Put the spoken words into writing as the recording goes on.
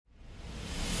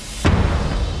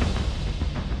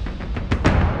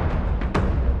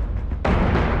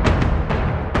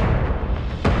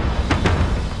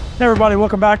Hey everybody,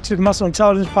 welcome back to the Muscle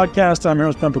Intelligence Podcast. I'm your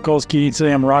host, Ben Pekulski.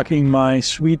 Today I'm rocking my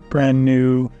sweet brand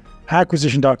new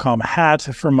acquisition.com hat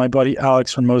from my buddy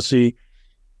Alex Hormozi.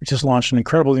 We just launched an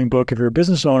incredible new book. If you're a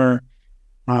business owner,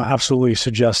 absolutely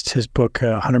suggest his book,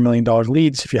 $100 Million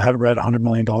Leads. If you haven't read $100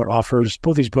 Million Offers,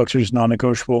 both these books are just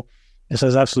non-negotiable. This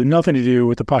has absolutely nothing to do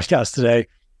with the podcast today,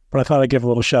 but I thought I'd give a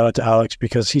little shout out to Alex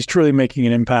because he's truly making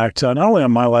an impact, not only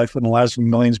on my life, but in the lives of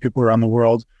millions of people around the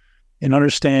world in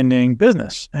understanding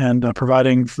business and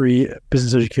providing free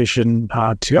business education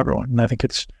to everyone. And I think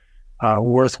it's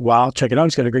worthwhile. Check it out.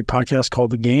 He's got a great podcast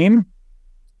called The Game.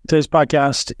 Today's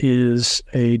podcast is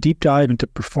a deep dive into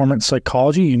performance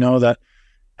psychology. You know that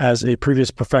as a previous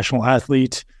professional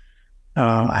athlete,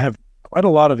 I have quite a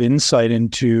lot of insight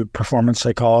into performance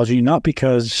psychology, not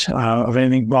because of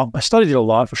anything. Well, I studied it a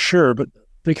lot for sure, but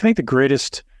I think the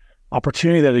greatest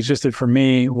opportunity that existed for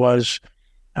me was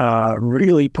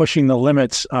really pushing the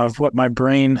limits of what my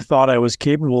brain thought I was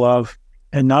capable of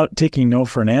and not taking no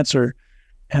for an answer,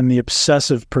 and the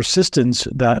obsessive persistence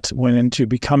that went into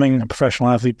becoming a professional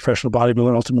athlete, professional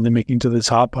bodybuilder, ultimately making to the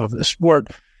top of the sport.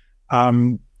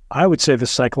 I would say the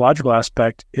psychological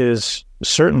aspect is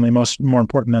certainly more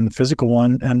important than the physical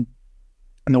one. And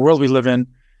in the world we live in,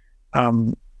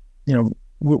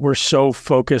 we're so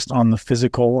focused on the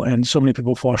physical, and so many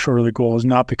people fall short of their goals,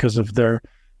 not because of the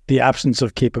absence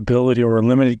of capability or a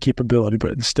limited capability,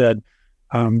 but instead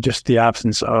just the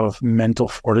absence of mental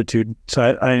fortitude.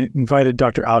 So I invited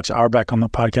Dr. Alex Auerbach on the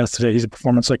podcast today. He's a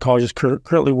performance psychologist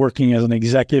currently working as an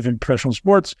executive in professional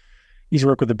sports. He's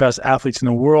worked with the best athletes in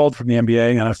the world from the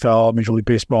NBA, NFL, Major League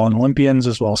Baseball, and Olympians,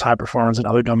 as well as high performance in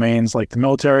other domains like the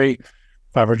military,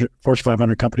 Fortune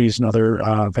 500 companies, and other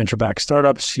venture-backed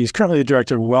startups. He's currently the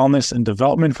director of wellness and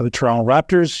development for the Toronto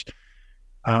Raptors.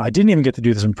 I didn't even get to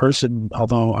do this in person,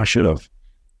 although I should have,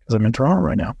 because I'm in Toronto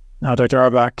right now. Now, Dr.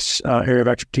 Auerbach's area of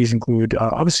expertise include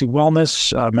obviously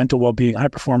wellness, mental well-being,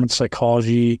 high-performance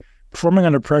psychology, performing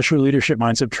under pressure, leadership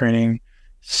mindset training,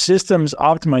 systems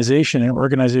optimization, and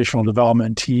organizational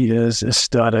development. He is a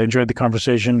stud. I enjoyed the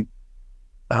conversation.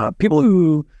 People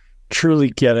who truly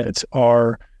get it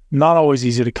are not always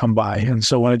easy to come by. And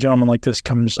so when a gentleman like this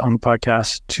comes on the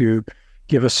podcast to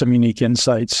give us some unique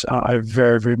insights, I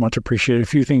very, very much appreciate a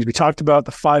few things. We talked about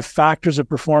the 5 factors of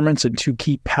performance and 2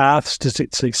 key paths to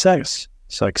success,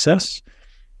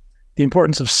 the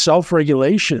importance of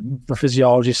self-regulation for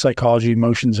physiology, psychology,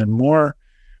 emotions, and more,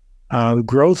 the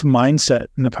growth mindset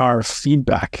and the power of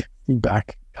feedback.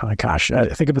 Gosh, I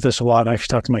think about this a lot. I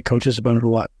actually talk to my coaches about it a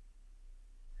lot.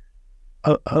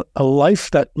 A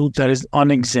life that is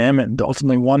unexamined,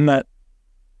 ultimately one that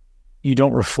you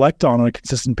don't reflect on a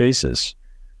consistent basis,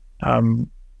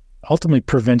 ultimately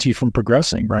prevents you from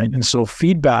progressing, right? And so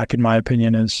feedback, in my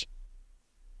opinion, is,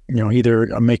 either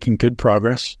I'm making good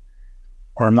progress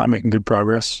or I'm not making good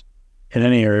progress in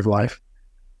any area of life.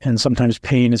 And sometimes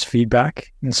pain is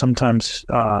feedback, and sometimes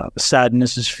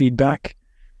sadness is feedback.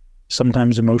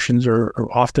 Sometimes emotions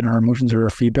often our emotions are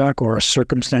a feedback, or our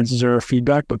circumstances are a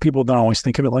feedback, but people don't always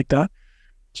think of it like that.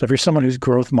 So if you're someone who's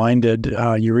growth-minded,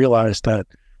 you realize that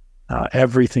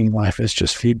everything in life is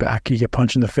just feedback. You get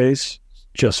punched in the face,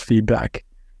 just feedback,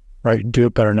 right? Do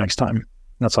it better next time.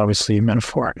 That's obviously a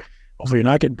metaphor. Hopefully you're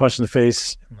not getting punched in the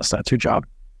face unless that's your job.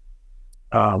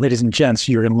 Ladies and gents,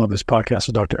 you're going to love this podcast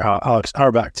with Dr. Alex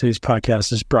Auerbach. Today's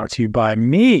podcast is brought to you by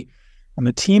me and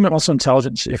the team at Muscle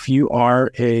Intelligence. If you are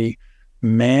a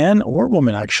man or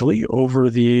woman, actually, over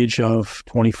the age of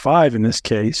 25 in this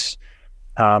case,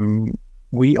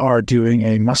 we are doing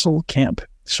a muscle camp.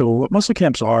 So what muscle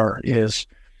camps are is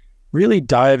really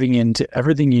diving into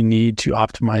everything you need to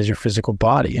optimize your physical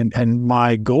body. And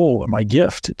my goal and my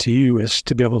gift to you is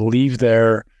to be able to leave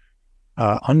there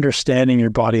understanding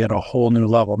your body at a whole new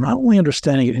level, not only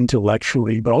understanding it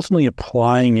intellectually, but ultimately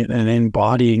applying it and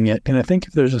embodying it. And I think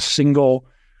if there's a single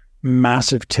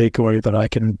massive takeaway that I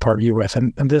can impart you with,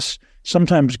 and this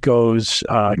sometimes goes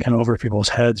kind of over people's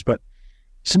heads, but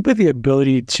simply the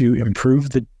ability to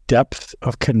improve the depth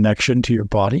of connection to your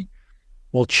body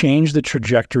will change the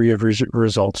trajectory of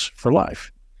results for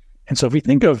life. And so if we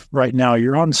think of right now,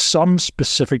 you're on some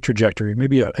specific trajectory,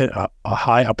 maybe a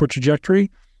high upward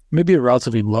trajectory, maybe a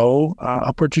relatively low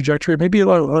upward trajectory, maybe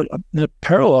a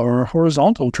parallel or a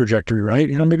horizontal trajectory, right?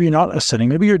 Maybe you're not ascending,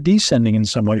 maybe you're descending in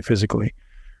some way physically.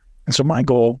 And so my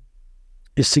goal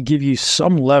is to give you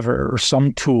some lever or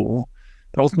some tool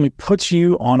that ultimately puts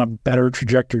you on a better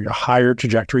trajectory, a higher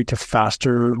trajectory to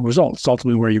faster results,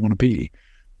 ultimately where you want to be.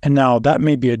 And now that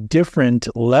may be a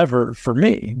different lever for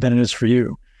me than it is for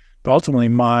you. But ultimately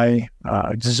my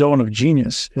zone of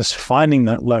genius is finding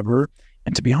that lever.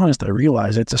 And to be honest, I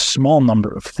realize it's a small number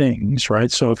of things,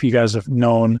 right? So if you guys have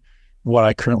known what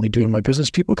I currently do in my business,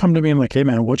 people come to me and like, hey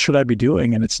man, what should I be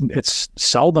doing? And it's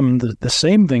seldom the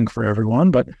same thing for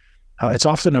everyone, but it's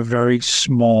often a very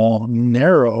small,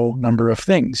 narrow number of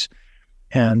things.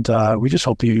 And we just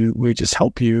help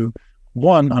you,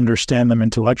 one, understand them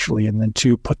intellectually, and then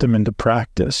two, put them into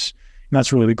practice. And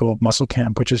that's really the goal of Muscle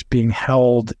Camp, which is being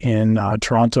held in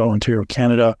Toronto, Ontario,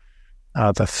 Canada,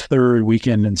 the third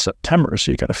weekend in September.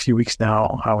 So you got a few weeks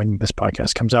now when this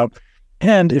podcast comes out.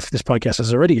 And if this podcast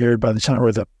has already aired by the time,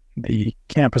 or the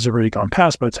camp has already gone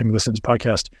past by the time you listen to this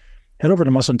podcast, head over to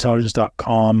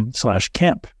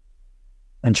muscleintelligence.com/camp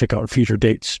and check out future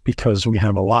dates, because we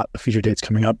have a lot of future dates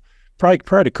coming up. Prior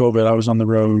to COVID, I was on the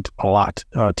road a lot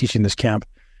teaching this camp.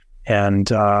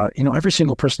 And, every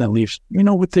single person that leaves,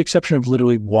 with the exception of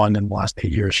literally one in the last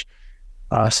 8 years,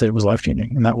 said it was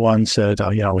life-changing. And that one said,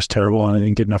 it was terrible and I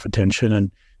didn't get enough attention. And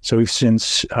so we've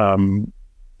since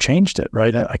changed it,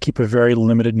 right? I keep a very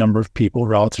limited number of people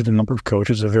relative to the number of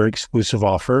coaches, a very exclusive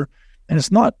offer. And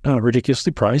it's not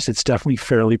ridiculously priced. It's definitely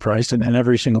fairly priced. And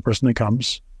every single person that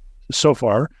comes so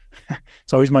far,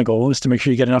 it's always my goal is to make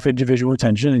sure you get enough individual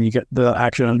attention and you get the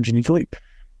action items you need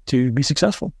to be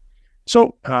successful.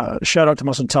 So shout out to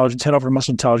Muscle Intelligence. Head over to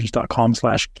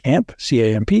muscleintelligence.com/camp,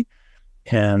 C-A-M-P,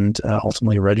 and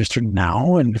ultimately register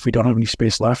now. And if we don't have any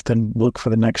space left, then look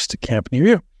for the next camp near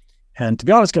you. And to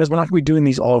be honest, guys, we're not going to be doing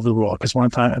these all over the world, because one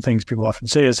of the things people often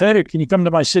say is, hey, can you come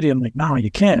to my city? I'm like, no, you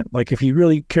can't. Like, if you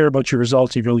really care about your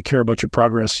results, if you really care about your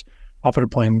progress, hop on a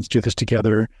plane, let's do this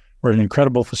together. We're at an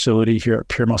incredible facility here at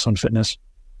Pure Muscle and Fitness.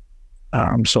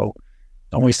 So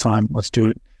don't waste time. Let's do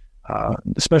it. A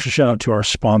special shout out to our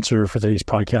sponsor for today's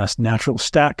podcast, Natural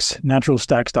Stacks,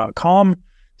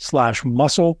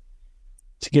 naturalstacks.com/muscle,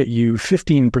 to get you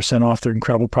 15% off their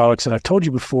incredible products. And I've told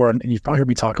you before, and you've probably heard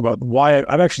me talk about why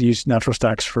I've actually used Natural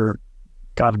Stacks for,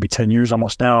 got to be 10 years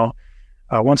almost now.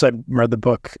 Once I read the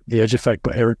book, The Edge Effect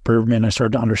by Eric Bergman, I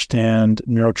started to understand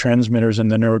neurotransmitters and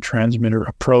the neurotransmitter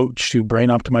approach to brain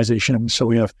optimization. And so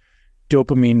we have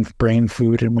dopamine brain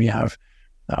food, and we have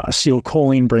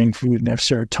acetylcholine brain food, and they have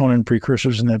serotonin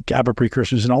precursors, and they have GABA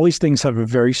precursors. And all these things have a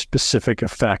very specific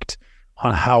effect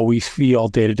on how we feel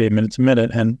day to day, minute to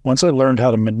minute. And once I learned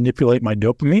how to manipulate my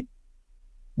dopamine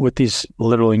with these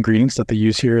literal ingredients that they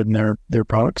use here in their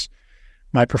products,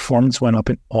 my performance went up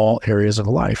in all areas of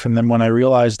life. And then when I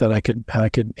realized that I could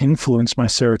influence my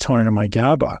serotonin and my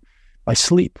GABA, my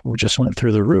sleep just went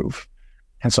through the roof.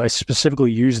 And so I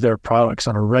specifically use their products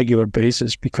on a regular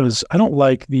basis, because I don't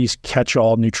like these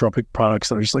catch-all nootropic products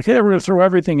that are just like, hey, we're going to throw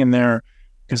everything in there,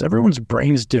 because everyone's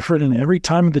brain is different and every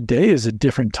time of the day is a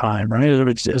different time, right?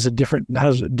 It has a different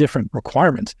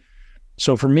requirement.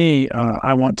 So for me,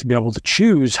 I want to be able to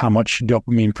choose how much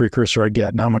dopamine precursor I get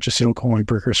and how much acetylcholine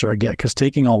precursor I get, because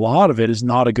taking a lot of it is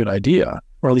not a good idea,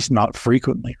 or at least not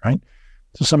frequently, right?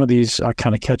 So some of these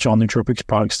kind of catch-all nootropics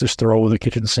products just throw with a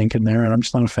kitchen sink in there, and I'm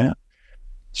just not a fan.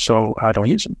 So I don't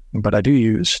use them, but I do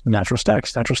use Natural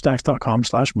Stacks,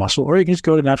 naturalstacks.com/muscle, or you can just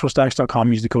go to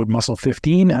naturalstacks.com, use the code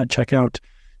muscle15 at checkout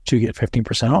to get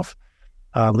 15% off.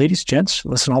 Ladies, gents,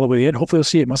 listen all the way to the end. Hopefully you'll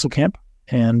see you at Muscle Camp.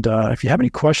 And if you have any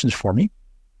questions for me,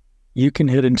 you can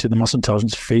head into the Muscle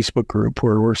Intelligence Facebook group,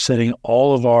 where we're setting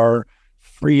all of our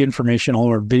free information, all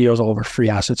of our videos, all of our free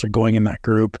assets are going in that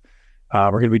group.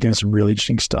 We're going to be doing some really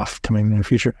interesting stuff coming in the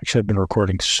future. Actually, I've been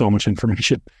recording so much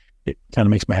information. It kind of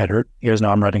makes my head hurt. You guys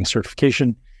know I'm writing a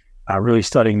certification, really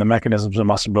studying the mechanisms of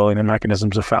muscle building, the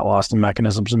mechanisms of fat loss, the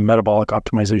mechanisms of metabolic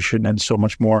optimization, and so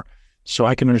much more, so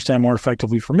I can understand more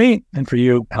effectively for me and for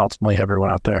you, and ultimately everyone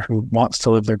out there who wants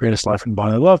to live their greatest life in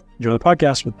body they love. Enjoy the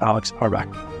podcast with Alex Auerbach.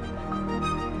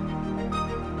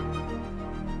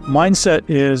 Mindset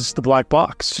is the black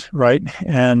box, right?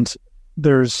 And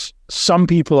there's some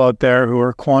people out there who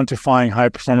are quantifying high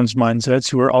performance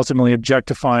mindsets, who are ultimately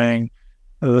objectifying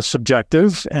the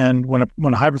subjective. And when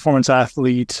a high performance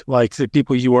athlete, like the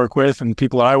people you work with and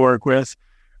people that I work with,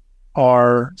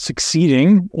 are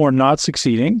succeeding or not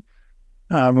succeeding,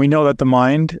 we know that the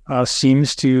mind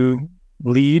seems to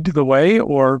lead the way,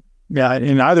 or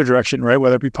in either direction, right?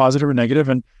 Whether it be positive or negative.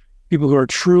 And people who are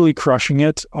truly crushing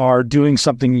it are doing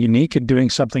something unique and doing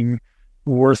something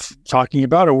worth talking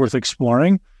about or worth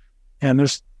exploring. And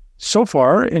there's, so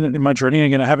far in my journey,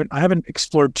 again, I haven't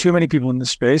explored too many people in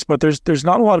this space, but there's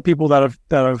not a lot of people that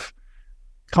have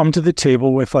come to the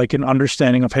table with like an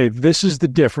understanding of, hey, this is the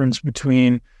difference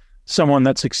between someone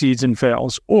that succeeds and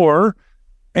fails, or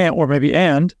maybe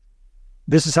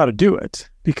this is how to do it.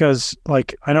 Because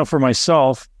like, I know for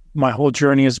myself, my whole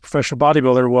journey as a professional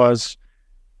bodybuilder was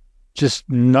just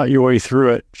nut your way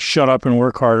through it, shut up and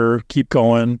work harder, keep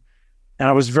going. And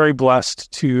I was very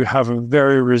blessed to have a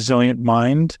very resilient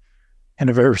mind and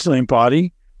a very resilient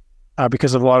body.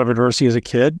 because of a lot of adversity as a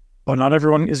kid. But not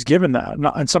everyone is given that.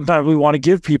 And sometimes we want to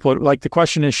give people, like the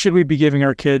question is, should we be giving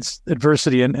our kids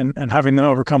adversity and having them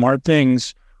overcome hard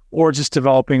things, or just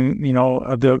developing,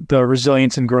 the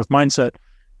resilience and growth mindset?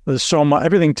 There's so much,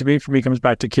 everything for me comes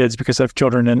back to kids because I have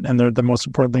children and they're the most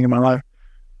important thing in my life.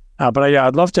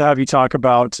 I'd love to have you talk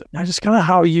about just kind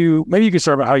of maybe you could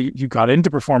start about how you got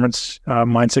into performance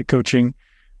mindset coaching,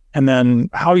 and then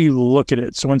how you look at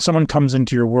it. So when someone comes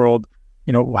into your world,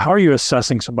 how are you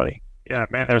assessing somebody? Yeah,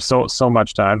 man, there's so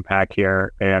much to unpack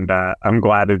here, and I'm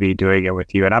glad to be doing it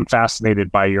with you. And I'm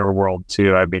fascinated by your world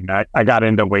too. I mean, I got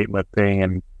into weightlifting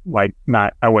and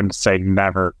I wouldn't say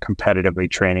never competitively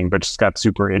training, but just got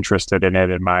super interested in it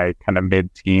in my kind of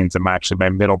mid-teens. And my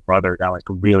middle brother got like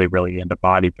really, really into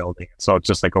bodybuilding. So it's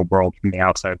just like a world from the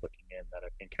outside looking in that I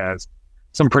think has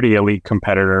some pretty elite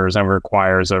competitors and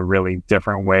requires a really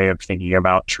different way of thinking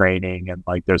about training. And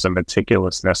like there's a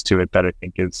meticulousness to it that I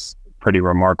think is pretty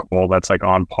remarkable. That's like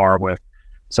on par with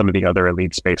some of the other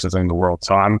elite spaces in the world.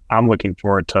 So I'm looking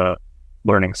forward to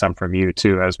learning some from you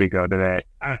too as we go today.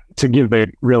 To give a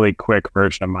really quick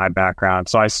version of my background,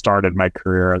 so I started my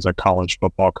career as a college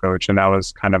football coach, and that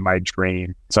was kind of my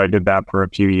dream. So I did that for a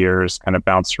few years, kind of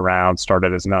bounced around,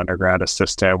 started as an undergrad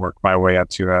assistant, worked my way up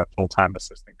to a full-time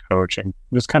assistant coach, and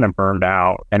just kind of burned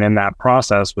out. And in that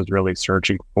process was really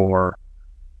searching for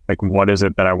like, what is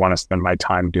it that I want to spend my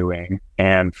time doing?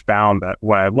 And found that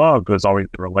what I loved was always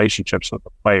the relationships with the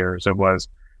players. It was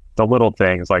the little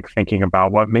things like thinking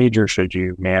about what major should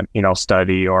you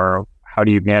study, or how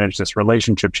do you manage this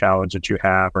relationship challenge that you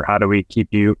have, or how do we keep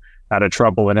you out of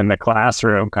trouble and in the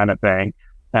classroom kind of thing.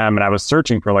 And I was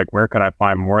searching for like, where could I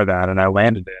find more of that? And I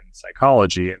landed in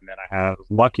psychology. And then I was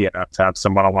lucky enough to have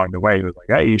someone along the way who was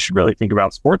like, hey, you should really think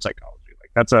about sports psychology.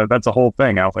 That's a whole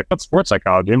thing. I was like, what's sports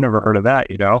psychology? I've never heard of that,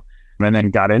 and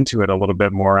then got into it a little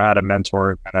bit more. I had a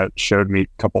mentor who kind of showed me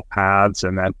a couple paths,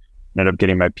 and then ended up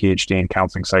getting my PhD in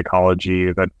counseling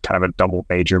psychology, that kind of a double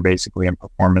major basically in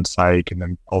performance psych. And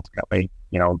then ultimately,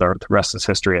 the rest is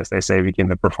history, as they say, became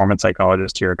the performance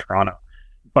psychologist here in Toronto.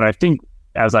 But I think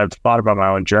as I've thought about my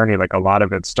own journey, like a lot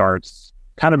of it starts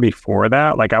kind of before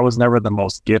that. Like I was never the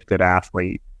most gifted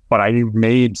athlete, but I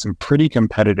made some pretty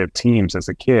competitive teams as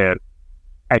a kid.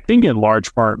 I think in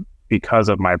large part because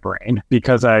of my brain,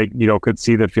 because I, could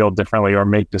see the field differently or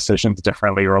make decisions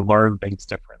differently or learn things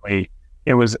differently.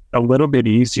 It was a little bit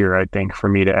easier, I think, for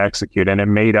me to execute, and it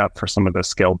made up for some of the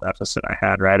skill deficit I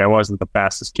had, right? I wasn't the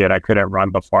fastest kid. I couldn't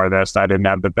run the farthest. I didn't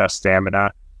have the best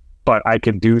stamina, but I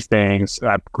could do things.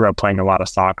 I grew up playing a lot of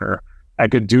soccer. I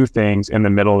could do things in the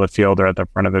middle of the field or at the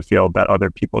front of the field that other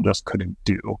people just couldn't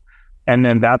do. And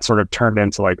then that sort of turned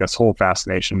into like this whole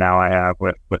fascination now I have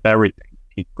with everything.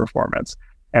 Peak performance.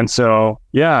 And so,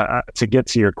 to get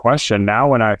to your question, now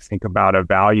when I think about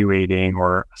evaluating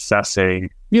or assessing,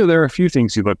 there are a few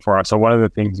things you look for. So one of the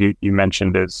things you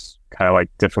mentioned is kind of like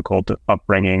difficult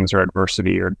upbringings or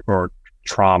adversity or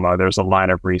trauma. There's a line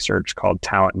of research called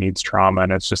Talent Needs Trauma.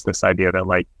 And it's just this idea that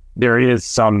like there is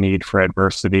some need for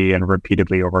adversity and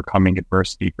repeatedly overcoming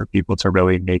adversity for people to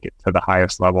really make it to the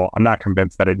highest level. I'm not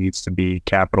convinced that it needs to be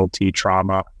capital T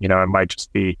trauma. It might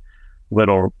just be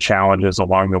little challenges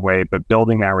along the way, but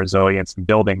building that resilience and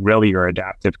building really your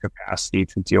adaptive capacity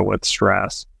to deal with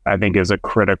stress, I think is a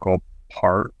critical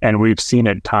part. And we've seen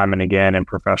it time and again in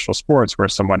professional sports where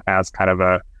someone has kind of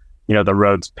the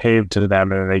roads paved to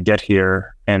them and they get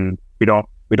here and we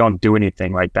don't do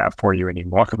anything like that for you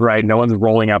anymore, right? No one's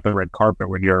rolling out the red carpet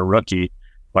when you're a rookie.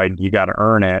 Like you got to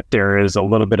earn it. There is a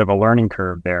little bit of a learning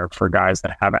curve there for guys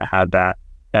that haven't had that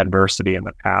adversity in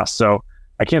the past. So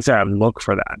I can't say I look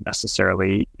for that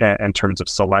necessarily in terms of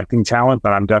selecting talent,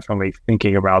 but I'm definitely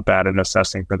thinking about that and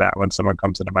assessing for that when someone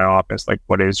comes into my office, like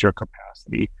what is your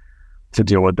capacity to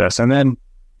deal with this? And then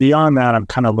beyond that, I'm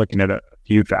kind of looking at a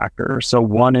few factors. So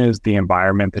one is the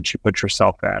environment that you put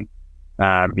yourself in.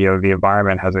 The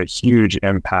environment has a huge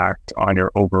impact on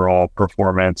your overall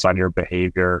performance, on your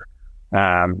behavior.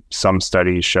 Some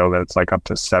studies show that it's like up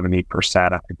to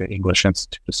 70%. I think the English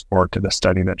Institute of Sport did a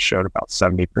study that showed about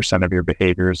 70% of your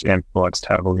behavior is influenced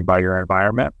heavily by your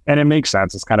environment. And it makes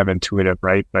sense. It's kind of intuitive,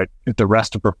 right? But the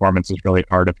rest of performance is really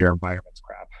hard if your environment's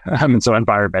crap. And so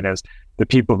environment is the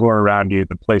people who are around you,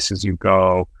 the places you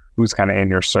go, who's kind of in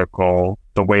your circle,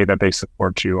 the way that they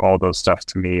support you, all those stuff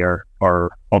to me are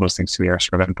all those things to me are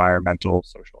sort of environmental,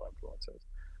 social influences.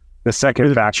 The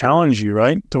second factor, challenge you,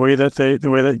 right? The way that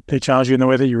they challenge you and the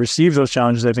way that you receive those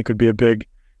challenges, I think would be a big,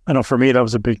 I know for me, that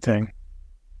was a big thing.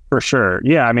 For sure.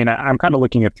 Yeah. I mean, I'm kind of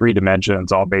looking at 3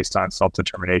 dimensions, all based on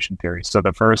self-determination theory. So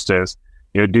the first is,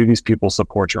 do these people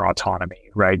support your autonomy,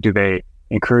 right? Do they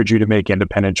encourage you to make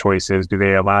independent choices? Do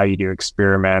they allow you to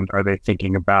experiment? Are they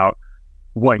thinking about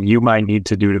what you might need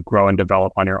to do to grow and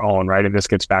develop on your own, right? And this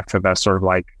gets back to the sort of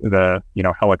like the,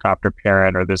 helicopter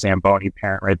parent or the Zamboni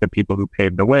parent, right? The people who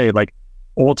paved the way. Like,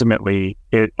 ultimately,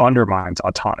 it undermines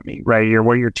autonomy, right?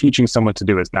 What you're teaching someone to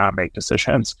do is not make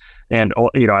decisions. And,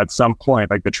 at some point,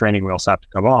 like, the training wheels have to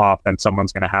come off, and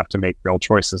someone's going to have to make real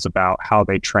choices about how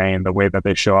they train, the way that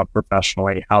they show up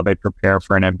professionally, how they prepare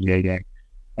for an NBA game.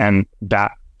 And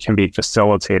that can be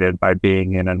facilitated by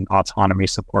being in an autonomy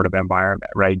supportive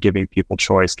environment, right? Giving people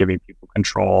choice, giving people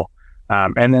control,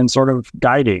 and then sort of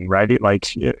guiding, right?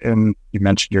 Like, and you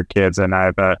mentioned your kids, and I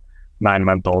have a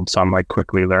 9-month-old, so I'm like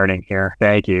quickly learning here.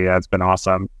 Thank you. That's been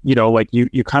awesome. Like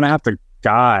you kind of have to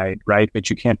guide, right? But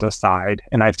you can't decide.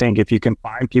 And I think if you can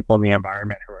find people in the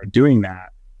environment who are doing that,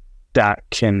 that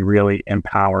can really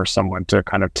empower someone to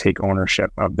kind of take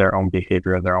ownership of their own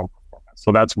behavior, their own performance.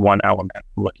 So that's one element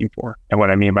I'm looking for. And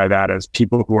what I mean by that is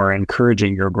people who are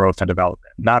encouraging your growth and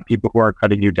development, not people who are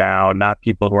cutting you down, not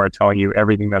people who are telling you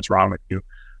everything that's wrong with you,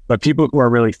 but people who are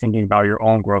really thinking about your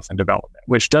own growth and development,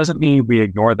 which doesn't mean we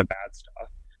ignore the bad stuff,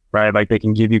 right? Like, they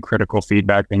can give you critical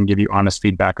feedback, they can give you honest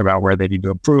feedback about where they need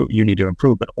to improve, you need to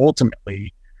improve, but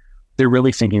ultimately, they're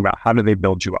really thinking about how do they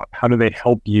build you up? How do they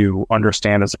help you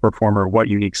understand as a performer what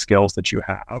unique skills that you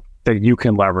have that you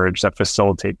can leverage that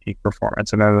facilitate peak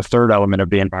performance? And then the third element of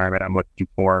the environment I'm looking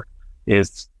for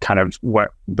is kind of what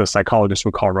the psychologists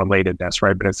would call relatedness,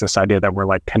 right? But it's this idea that we're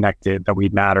like connected, that we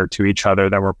matter to each other,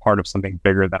 that we're part of something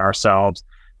bigger than ourselves.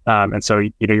 And so,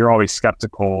 you're always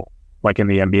skeptical, like in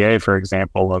the NBA, for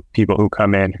example, of people who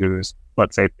come in whose,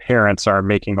 let's say, parents are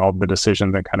making all the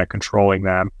decisions and kind of controlling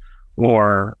them,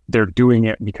 or they're doing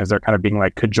it because they're kind of being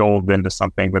like cajoled into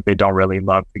something, but they don't really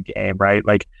love the game, right?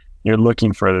 Like, you're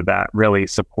looking for that really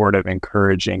supportive,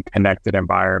 encouraging, connected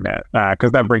environment,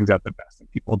 because that brings out the best in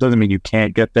people. It doesn't mean you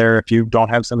can't get there if you don't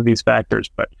have some of these factors,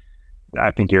 but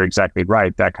I think you're exactly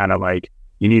right. That kind of like,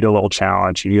 you need a little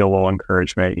challenge, you need a little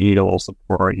encouragement, you need a little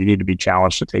support, you need to be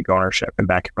challenged to take ownership, and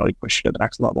that can really push you to the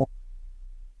next level.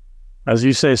 As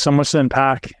you say, so much to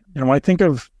unpack. When I think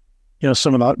of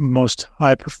some of the most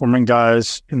high-performing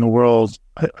guys in the world,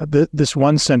 this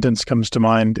one sentence comes to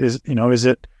mind is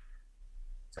it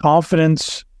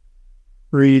confidence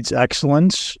breeds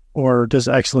excellence, or does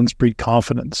excellence breed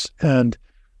confidence? And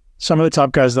some of the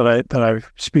top guys that I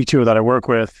speak to, that I work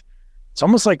with, it's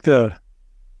almost like the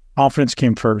confidence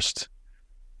came first,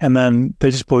 and then they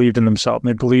just believed in themselves, and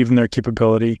they believed in their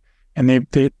capability, and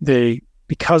they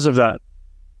because of that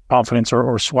confidence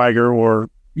or swagger or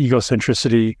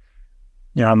egocentricity,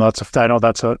 I know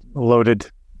that's a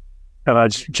loaded, and I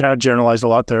just generalized a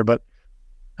lot there, but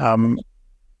I'm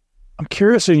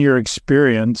curious, in your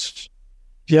experience,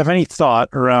 do you have any thought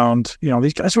around,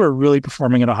 these guys who are really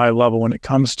performing at a high level when it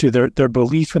comes to their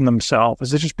belief in themselves?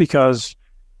 Is it just because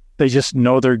they just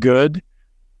know they're good,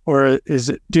 or is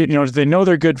it, do they know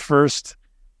they're good first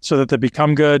so that they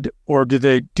become good, or do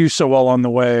they do so well on the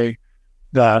way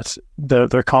that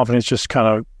their confidence just kind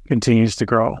of continues to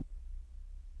grow?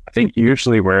 I think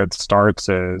usually where it starts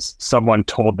is someone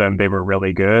told them they were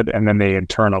really good, and then they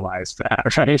internalized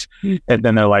that, right? And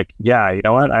then they're like, yeah, you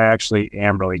know what? I actually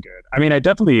am really good. I mean, I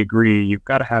definitely agree. You've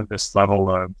got to have this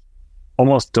level of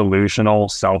almost delusional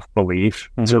self-belief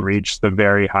to reach the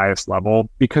very highest level,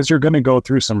 because you're going to go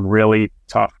through some really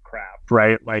tough crap,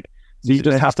 right? Like, you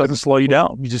just have to slow you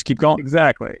down. You just keep going.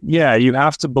 Exactly. Yeah, you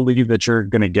have to believe that you're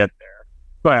going to get there.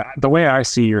 But the way I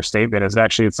see your statement is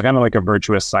actually, it's kind of like a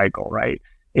virtuous cycle, right?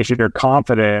 If you're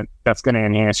confident, that's going to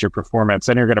enhance your performance,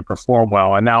 then you're going to perform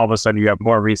well. And now all of a sudden you have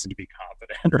more reason to be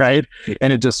confident, right?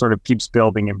 And it just sort of keeps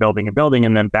building and building and building.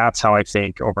 And then that's how I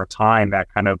think over time,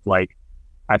 that kind of like,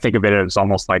 I think of it as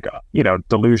almost like,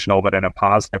 delusional, but in a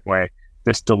positive way,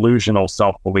 this delusional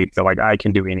self-belief that like, I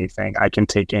can do anything, I can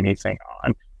take anything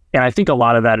on. And I think a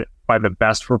lot of that by the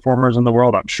best performers in the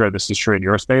world, I'm sure this is true in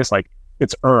your space, like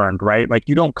it's earned, right? Like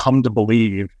you don't come to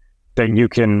believe that you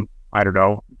can, I don't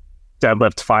know,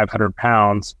 deadlift 500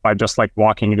 pounds by just like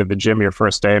walking into the gym your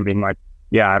first day and being like,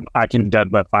 yeah, I can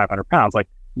deadlift 500 pounds. Like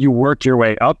you work your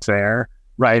way up there,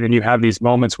 right? And you have these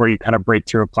moments where you kind of break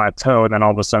through a plateau, and then all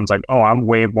of a sudden it's like, oh, I'm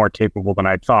way more capable than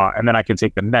I thought. And then I can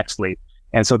take the next leap.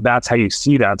 And so that's how you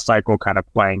see that cycle kind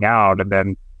of playing out. And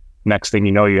then next thing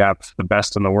you know, you have the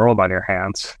best in the world on your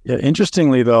hands. Yeah.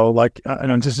 Interestingly though, like, I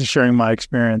know, just sharing my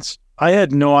experience, I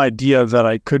had no idea that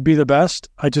I could be the best.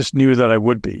 I just knew that I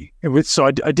would be. So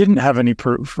I didn't have any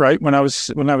proof, right? When I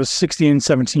was 16,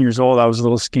 17 years old, I was a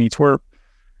little skinny twerp.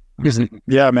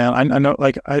 Yeah, man, I know,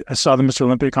 like I saw the Mr.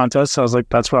 Olympia contest. So I was like,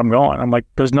 that's where I'm going. I'm like,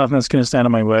 there's nothing that's going to stand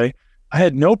in my way. I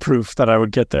had no proof that I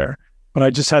would get there, but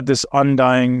I just had this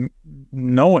undying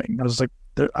knowing. I was like,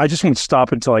 I just won't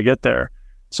stop until I get there.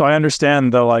 So I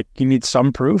understand the, like, you need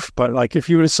some proof, but like, if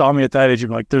you would have saw me at that age, you'd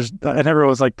be like, I never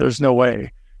was like, there's no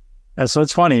way. And so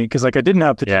it's funny because like I didn't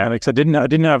have the genetics, I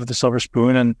didn't have the silver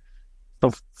spoon, and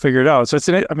they'll figure it out. So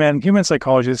human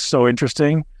psychology is so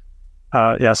interesting.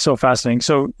 So fascinating.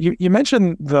 So you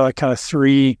mentioned the kind of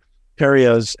 3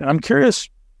 areas, and I'm curious,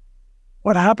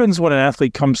 what happens when an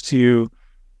athlete comes to you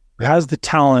who has the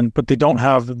talent, but they don't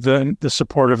have the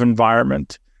supportive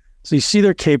environment? So you see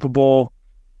they're capable,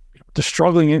 they're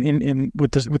struggling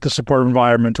with the supportive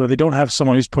environment, or they don't have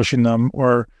someone who's pushing them,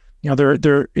 or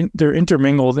they're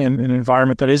intermingled in an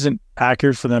environment that isn't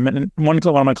accurate for them. And one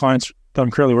of my clients that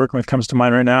I'm currently working with comes to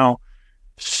mind right now.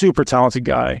 Super talented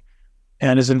guy,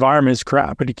 and his environment is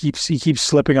crap, but he keeps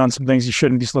slipping on some things he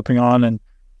shouldn't be slipping on, and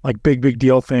like big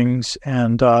deal things,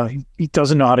 and he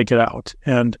doesn't know how to get out.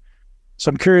 And so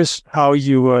I'm curious how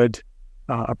you would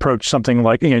approach something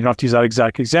like, you don't have to use that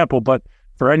exact example, but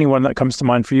for anyone that comes to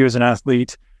mind for you as an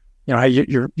athlete, hey,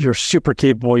 you're super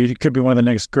capable, you could be one of the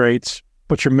next greats,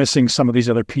 but you're missing some of these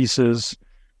other pieces.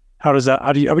 How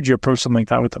would you approach something like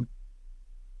that with them?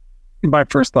 My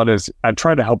first thought is I'd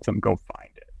try to help them go find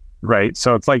it, right?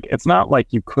 So it's not like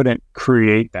you couldn't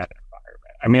create that environment.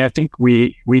 I mean, I think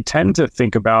we tend to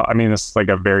think about, this is like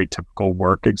a very typical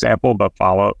work example, but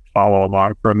follow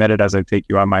along for a minute as I take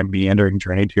you on my meandering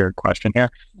journey to your question here.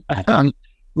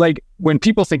 Like when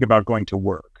people think about going to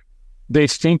work, they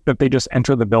think that they just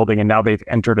enter the building and now they've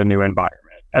entered a new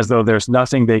environment, as though there's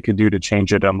nothing they could do to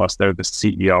change it unless they're the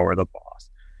CEO or the boss.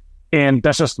 And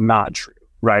that's just not true,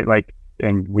 right? Like,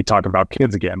 and we talk about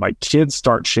kids again, like kids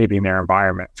start shaping their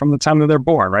environment from the time that they're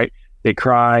born, right? They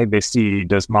cry, they see,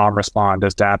 does mom respond?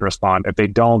 Does dad respond? If they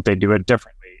don't, they do it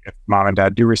differently. If mom and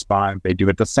dad do respond, they do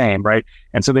it the same, right?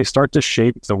 And so they start to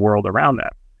shape the world around them.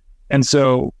 And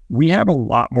so we have a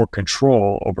lot more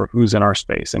control over who's in our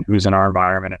space and who's in our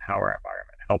environment and how our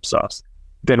environment helps us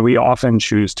than we often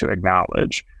choose to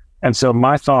acknowledge. And so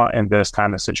my thought in this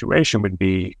kind of situation would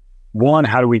be, one,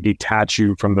 how do we detach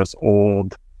you from this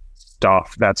old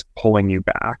stuff that's pulling you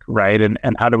back, right? And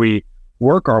how do we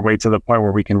work our way to the point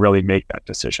where we can really make that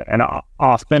decision? And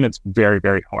often it's very,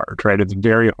 very hard, right? It's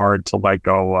very hard to let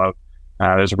go of,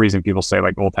 there's a reason people say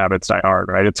like old habits die hard,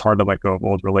 right? It's hard to let go of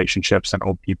old relationships and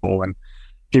old people and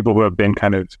people who have been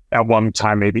kind of at one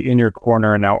time maybe in your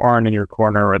corner and now aren't in your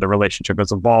corner, or the relationship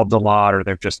has evolved a lot, or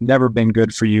they've just never been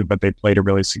good for you, but they played a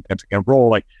really significant role.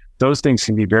 Like those things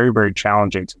can be very, very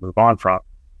challenging to move on from.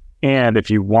 And if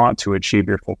you want to achieve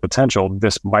your full potential,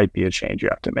 this might be a change you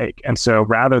have to make. And so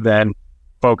rather than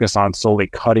focus on solely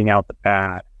cutting out the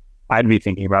bad, I'd be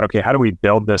thinking about, okay, how do we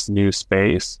build this new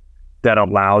space that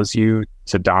allows you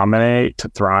to dominate, to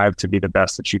thrive, to be the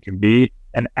best that you can be?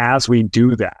 And as we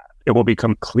do that, it will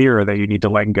become clearer that you need to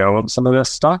let go of some of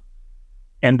this stuff.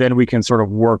 And then we can sort of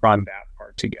work on that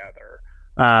part together.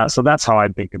 So that's how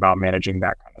I'd think about managing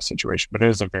that kind of situation. But it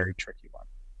is a very tricky one.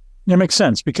 Yeah, it makes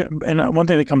sense. And one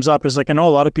thing that comes up is, like, I know a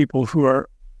lot of people who are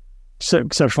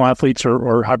exceptional athletes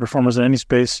or high performers in any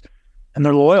space, and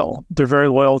they're loyal. They're very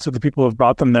loyal to the people who have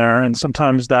brought them there. And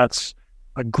sometimes that's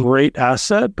a great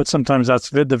asset, but sometimes that's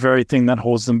the very thing that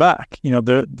holds them back.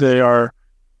 They are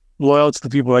loyal to the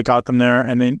people that got them there,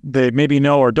 and they maybe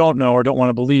know or don't want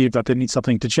to believe that they need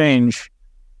something to change.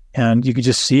 And you can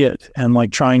just see it. And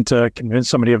like trying to convince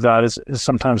somebody of that is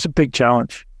sometimes a big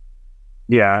challenge.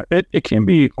 Yeah, it can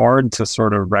be hard to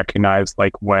sort of recognize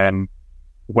like when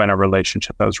a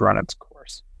relationship has run its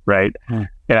course, right? And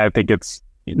I think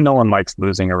no one likes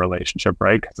losing a relationship,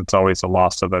 right? Because it's always a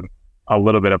loss of a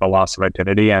little bit of a loss of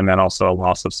identity, and then also a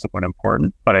loss of someone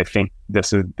important. But I think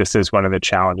this is one of the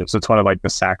challenges. It's one of like the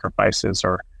sacrifices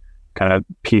or kind of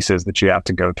pieces that you have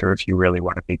to go through if you really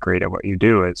want to be great at what you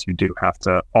do. Is you do have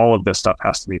to, all of this stuff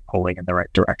has to be pulling in the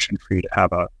right direction for you to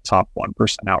have a top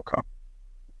 1% outcome.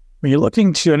 When you're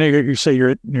looking to, I know you say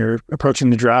you're approaching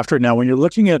the draft right now. When you're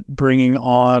looking at bringing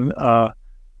on a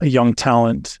young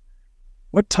talent,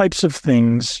 what types of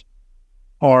things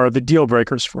are the deal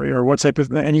breakers for you, or what type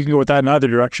of, and you can go with that in either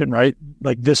direction, right?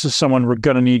 Like, this is someone we're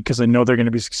going to need because I know they're going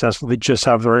to be successful. They just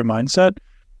have the right mindset.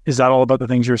 Is that all about the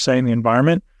things you're saying, the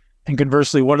environment? And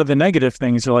conversely, what are the negative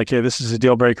things? They're like, hey, this is a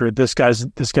deal breaker. This guy's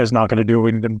not going to do what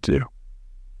we need him to do.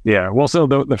 Yeah. Well, so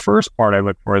the first part I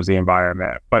look for is the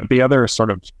environment, but the other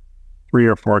sort of 3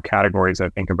 or 4 categories I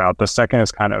think about. The second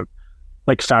is kind of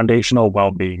like foundational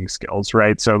well-being skills,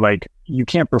 right? So like you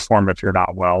can't perform if you're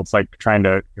not well. It's like trying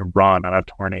to run on a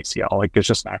torn ACL. Like it's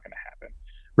just not going to happen,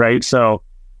 right? So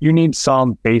you need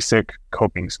some basic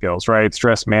coping skills, right?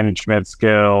 Stress management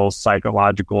skills,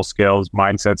 psychological skills,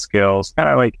 mindset skills, kind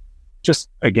of like just,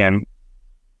 again,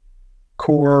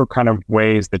 core kind of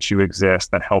ways that you exist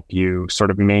that help you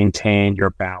sort of maintain your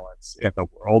balance in the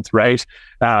world, right?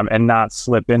 And not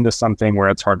slip into something where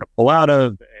it's hard to pull out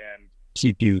of and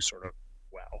keep you sort of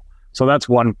well. So that's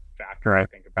one factor I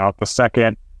think about. The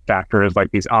second factor is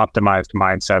like these optimized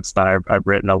mindsets that I've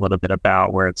written a little bit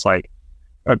about, where it's like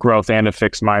a growth and a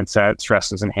fixed mindset,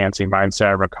 stress is enhancing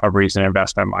mindset, recovery is an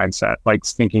investment mindset, like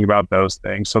thinking about those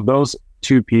things. So those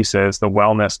two pieces, the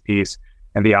wellness piece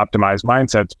and the optimized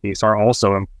mindsets piece, are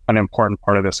also an important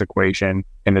part of this equation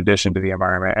in addition to the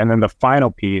environment. And then the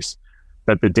final piece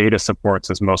that the data supports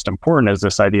is most important is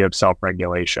this idea of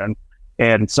self-regulation.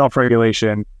 And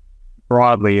self-regulation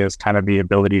broadly is kind of the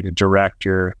ability to direct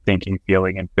your thinking,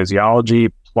 feeling, and physiology,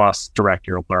 plus direct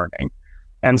your learning.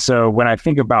 And so when I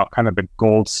think about kind of the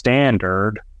gold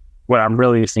standard, what I'm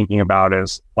really thinking about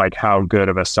is like, how good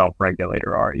of a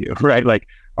self-regulator are you, right? Like,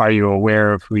 are you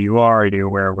aware of who you are? Are you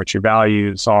aware of what your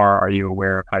values are? Are you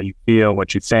aware of how you feel,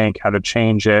 what you think, how to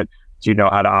change it? Do you know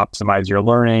how to optimize your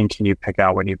learning? Can you pick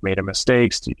out when you've made a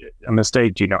mistake? Do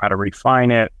you know how to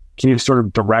refine it? Can you sort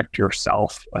of direct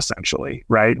yourself essentially,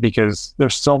 right? Because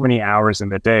there's so many hours in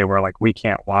the day where like we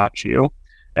can't watch you.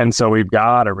 And so we've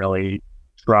got to really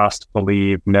trust,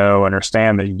 believe, know,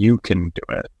 understand that you can do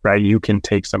it, right? You can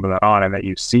take some of that on, and that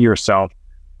you see yourself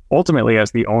ultimately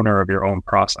as the owner of your own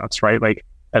process, right? Like,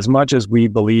 as much as we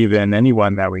believe in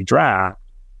anyone that we draft,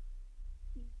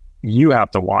 you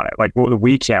have to want it. Like,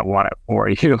 we can't want it for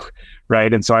you,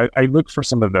 right? And so I look for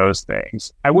some of those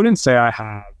things. I wouldn't say I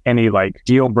have any like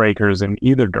deal breakers in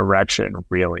either direction,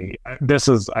 really. This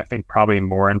is, I think, probably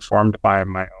more informed by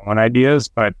my own ideas,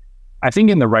 but I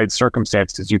think in the right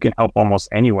circumstances, you can help almost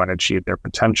anyone achieve their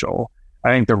potential.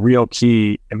 I think the real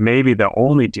key, and maybe the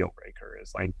only deal breaker,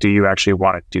 is like, do you actually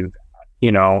want to do that?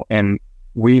 You know, and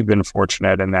we've been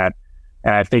fortunate in that,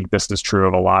 and I think this is true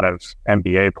of a lot of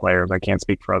NBA players. I can't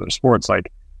speak for other sports.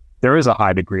 Like, there is a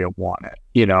high degree of want it,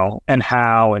 you know, and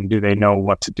how, and do they know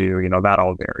what to do? You know, that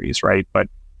all varies, right? But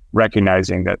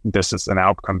recognizing that this is an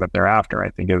outcome that they're after, I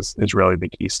think is really the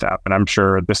key step. And I'm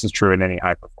sure this is true in any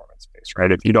high performance space,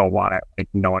 right? If you don't want it, like,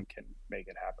 no one can make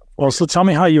it happen. Well, so tell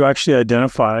me how you actually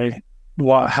identify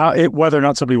whether or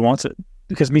not somebody wants it.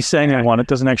 Because me saying I want it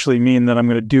doesn't actually mean that I'm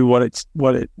going to do what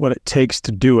it takes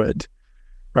to do it,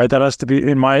 right? That has to be,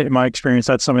 in my experience,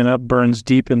 that's something that burns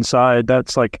deep inside.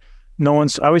 That's like, I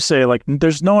always say, like,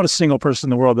 there's not a single person in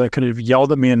the world that could have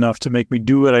yelled at me enough to make me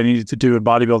do what I needed to do in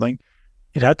bodybuilding.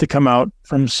 It had to come out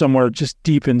from somewhere just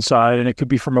deep inside, and it could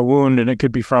be from a wound, and it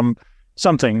could be from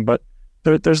something, but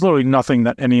there's literally nothing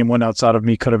that anyone outside of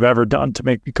me could have ever done to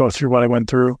make me go through what I went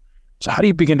through. So how do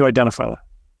you begin to identify that?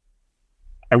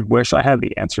 I wish I had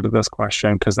the answer to this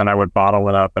question, because then I would bottle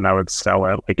it up and I would sell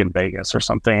it like in Vegas or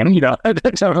something. And, you know, I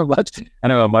have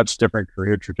a much different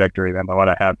career trajectory than what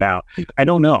I have now. I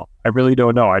don't know. I really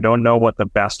don't know. I don't know what the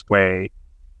best way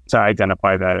to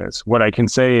identify that is. What I can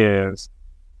say is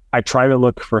I try to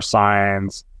look for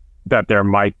signs that there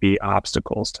might be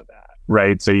obstacles to that,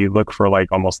 right? So you look for like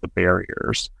almost the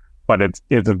barriers, but it's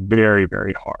very,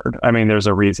 very hard. I mean, there's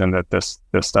a reason that this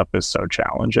stuff is so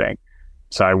challenging.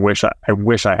 So I wish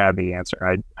I had the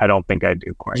answer. I don't think I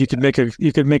do quite. You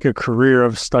could make a career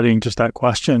of studying just that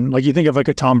question. Like, you think of like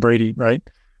a Tom Brady, right?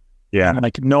 Yeah. And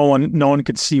like no one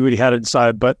could see what he had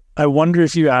inside. But I wonder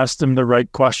if you asked him the right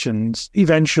questions,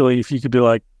 eventually, if you could be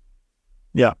like,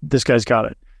 yeah, this guy's got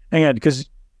it. And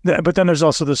but then there's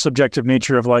also the subjective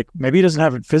nature of like, maybe he doesn't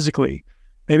have it physically.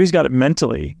 Maybe he's got it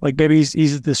mentally. Like, maybe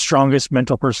he's the strongest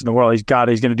mental person in the world. He's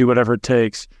going to do whatever it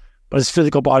takes. But his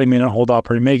physical body may not hold up,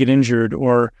 or he may get injured,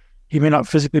 or he may not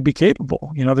physically be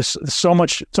capable. You know, there's so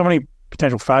many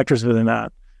potential factors within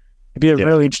that. It'd be a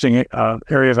really interesting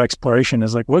area of exploration,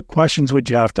 is like, what questions would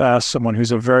you have to ask someone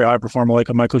who's a very high performer, like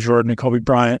a Michael Jordan and Kobe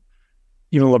Bryant,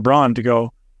 even LeBron, to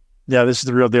go, yeah, this is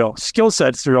the real deal. Skill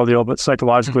set's the real deal, but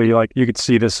psychologically, like, you could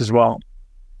see this as well.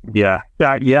 Yeah.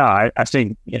 I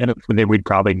think, you know, we'd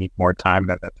probably need more time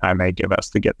than the time they give us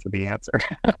to get to the answer.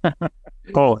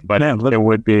 But man, it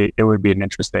would be an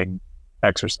interesting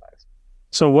exercise.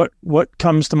 So what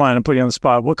comes to mind? I'm putting you on the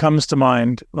spot. What comes to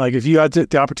mind? Like, if you had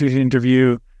the opportunity to interview,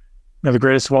 you know, the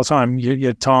greatest of all time, you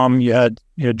had Tom, you had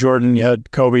Jordan, you had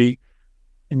Kobe,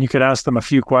 and you could ask them a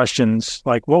few questions.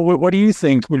 Like, what do you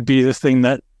think would be the thing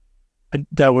that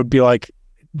would be like,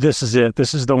 this is it.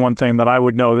 This is the one thing that I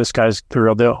would know this guy's the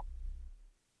real deal?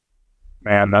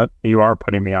 Man, that you are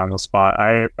putting me on the spot.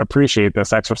 I appreciate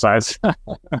this exercise.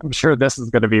 I'm sure this is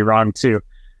going to be wrong too.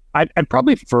 I'd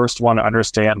probably first want to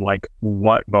understand like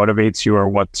what motivates you, or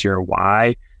what's your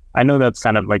why. I know that's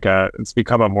kind of like it's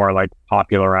become a more like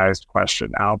popularized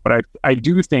question now, but I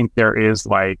do think there is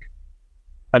like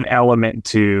an element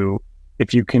to,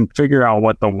 if you can figure out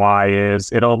what the why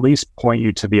is, it'll at least point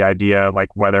you to the idea,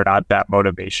 like whether or not that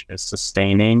motivation is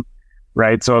sustaining,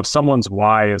 right? So if someone's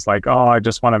why is like, oh, I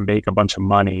just want to make a bunch of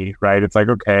money, right? It's like,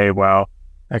 okay, well,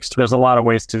 there's a lot of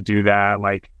ways to do that.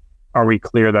 Like, are we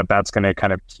clear that that's going to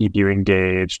kind of keep you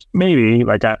engaged? Maybe,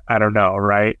 like, I don't know,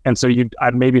 right? And so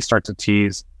I'd maybe start to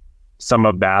tease some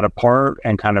of that apart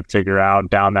and kind of figure out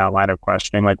down that line of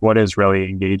questioning, like, what is really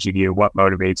engaging you? What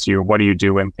motivates you? What do you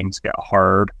do when things get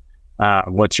hard?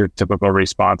 What's your typical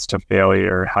response to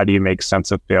failure? How do you make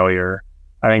sense of failure?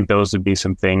 I think those would be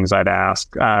some things I'd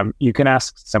ask. You can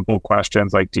ask simple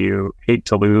questions like, do you hate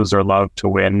to lose or love to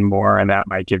win more? And that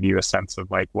might give you a sense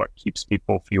of like what keeps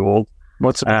people fueled.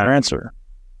 What's a better answer?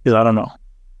 Because I don't know.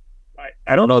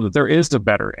 I don't know that there is a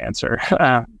better answer,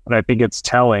 but I think it's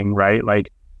telling, right?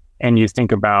 Like, and you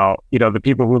think about, the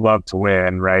people who love to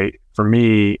win, right? For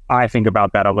me, I think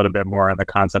about that a little bit more in the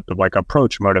concept of like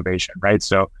approach motivation, right?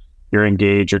 So you're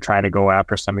engaged, you're trying to go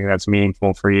after something that's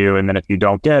meaningful for you. And then if you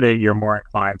don't get it, you're more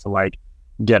inclined to like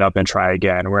get up and try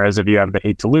again. Whereas if you have the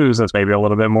hate to lose, that's maybe a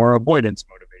little bit more avoidance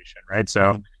motivation, right?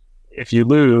 So if you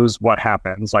lose, what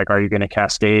happens? Like, are you going to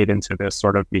cascade into this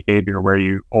sort of behavior where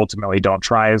you ultimately don't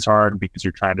try as hard because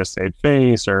you're trying to save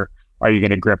face, or are you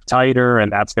going to grip tighter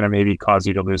and that's going to maybe cause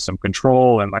you to lose some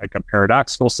control in like a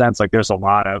paradoxical sense? Like there's a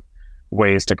lot of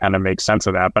ways to kind of make sense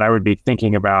of that. But I would be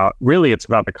thinking about, really, it's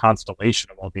about the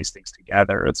constellation of all these things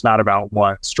together. It's not about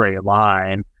one straight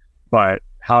line, but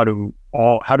how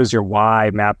does your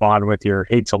why map on with your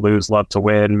hate to lose, love to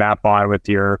win, map on with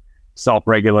your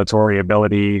self-regulatory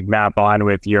ability, map on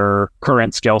with your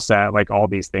current skill set? Like all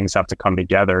these things have to come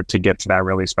together to get to that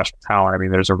really special talent. I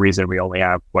mean, there's a reason we only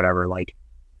have like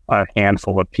a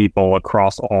handful of people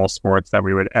across all sports that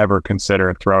we would ever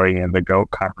consider throwing in the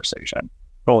GOAT conversation.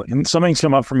 Well, and something's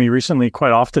come up for me recently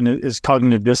quite often is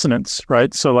cognitive dissonance,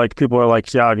 right? So like people are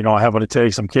like, yeah, I have what it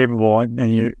takes, I'm capable.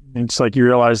 And it's like you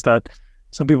realize that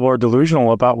some people are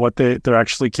delusional about what they're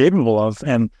actually capable of.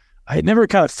 And I had never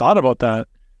kind of thought about that.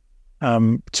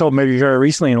 So maybe very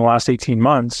recently in the last 18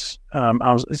 months,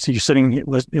 you're sitting,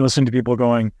 listening to people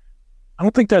going, I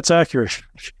don't think that's accurate.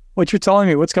 What you're telling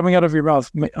me, what's coming out of your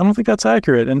mouth, I don't think that's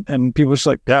accurate. And people are just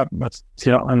like, yeah, that's,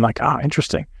 I'm like,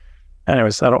 interesting.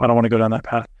 Anyways, I don't want to go down that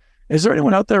path. Is there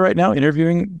anyone out there right now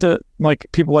interviewing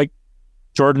people like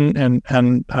Jordan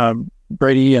and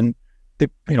Brady and the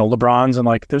LeBrons, and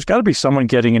like there's got to be someone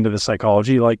getting into the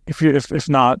psychology. Like if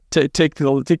not, take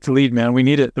the lead, man. We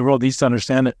need it. The world needs to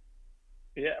understand it.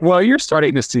 Yeah. Well, you're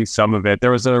starting to see some of it.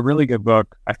 There was a really good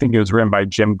book, I think it was written by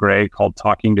Jim Gray, called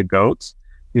Talking to Goats.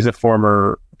 He's a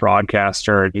former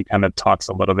broadcaster, and he kind of talks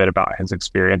a little bit about his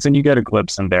experience, and you get a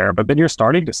glimpse in there. But then you're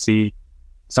starting to see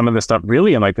some of the stuff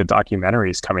really in like the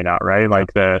documentaries coming out, right?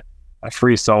 Like the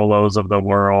Free Solos of the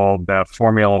world, the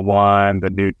Formula One, the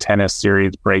new tennis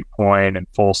series Breakpoint and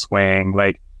Full Swing.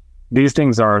 Like these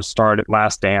things are started,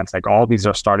 Last Dance, like all these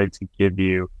are starting to give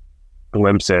you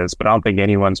glimpses, but I don't think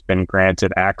anyone's been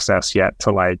granted access yet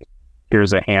to like,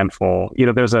 here's a handful.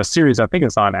 There's a series, I think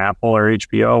it's on Apple or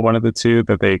HBO, one of the two,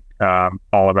 that they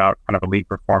all about kind of elite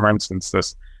performance. And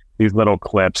it's these little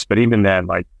clips, but even then,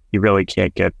 like you really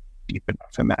can't get deep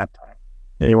enough in that time.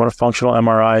 Yeah, you want a functional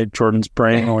MRI Jordan's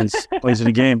brain when he plays in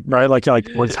a game, right? Like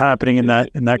what's happening in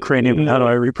that cranium? How do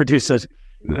I reproduce it?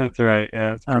 That's right.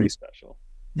 Yeah, it's pretty special.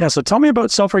 Yeah. So tell me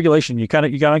about self-regulation. You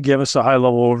gotta give us a high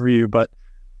level overview, but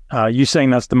you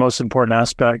saying that's the most important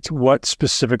aspect. What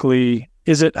specifically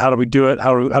is it? How do we do it?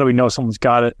 How do we know someone's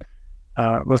got it?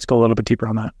 Let's go a little bit deeper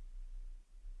on that.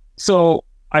 So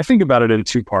I think about it in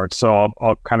two parts. So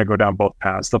I'll kind of go down both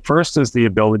paths. The first is the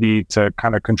ability to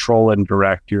kind of control and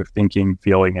direct your thinking,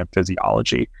 feeling, and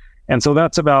physiology. And so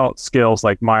that's about skills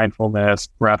like mindfulness,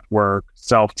 breath work,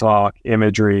 self-talk,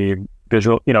 imagery,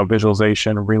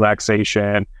 visualization,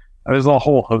 relaxation. There's a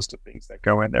whole host of things that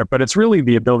go in there, but it's really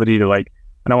the ability to like,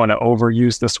 I don't want to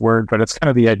overuse this word, but it's kind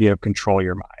of the idea of control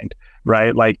your mind,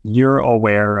 right? Like you're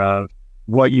aware of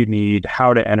what you need,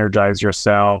 how to energize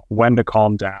yourself, when to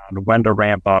calm down, when to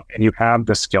ramp up, and you have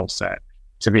the skill set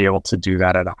to be able to do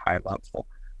that at a high level.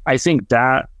 I think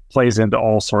that plays into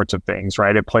all sorts of things,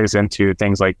 right? It plays into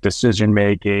things like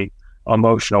decision-making,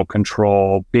 emotional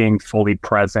control, being fully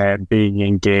present, being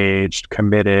engaged,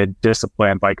 committed,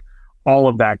 disciplined. Like all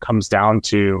of that comes down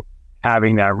to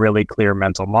having that really clear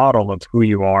mental model of who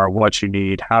you are, what you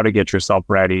need, how to get yourself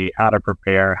ready, how to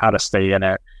prepare, how to stay in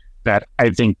it. That I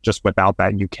think just without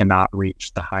that, you cannot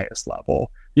reach the highest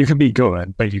level. You can be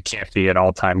good, but you can't be an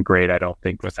all-time great, I don't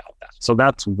think, without that. So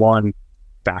that's one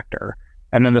factor.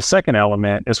 And then the second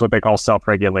element is what they call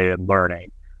self-regulated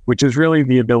learning, which is really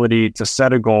the ability to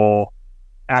set a goal,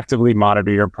 actively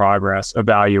monitor your progress,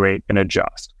 evaluate, and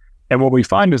adjust. And what we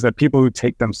find is that people who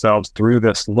take themselves through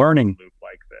this learning loop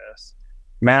like this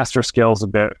master skills a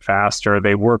bit faster.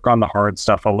 They work on the hard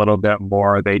stuff a little bit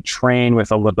more. They train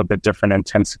with a little bit different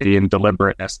intensity and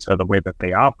deliberateness to the way that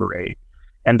they operate.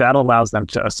 And that allows them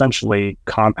to essentially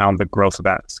compound the growth of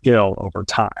that skill over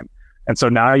time. And so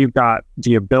now you've got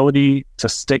the ability to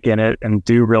stick in it and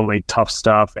do really tough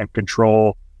stuff and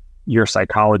control your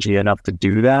psychology enough to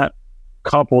do that,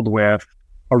 coupled with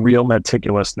a real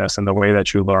meticulousness in the way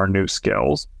that you learn new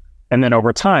skills. And then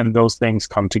over time, those things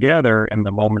come together in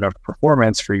the moment of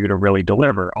performance for you to really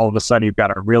deliver. All of a sudden, you've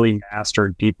got a really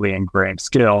mastered, deeply ingrained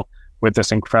skill with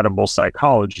this incredible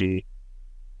psychology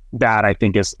that I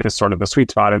think is sort of the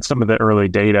sweet spot. And some of the early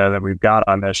data that we've got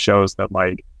on this shows that,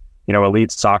 like, you know,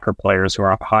 elite soccer players who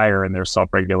are higher in their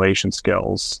self-regulation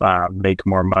skills make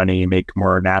more money, make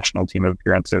more national team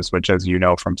appearances, which, as you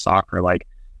know from soccer, like,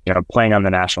 you know, playing on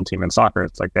the national team in soccer,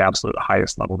 it's like the absolute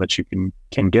highest level that you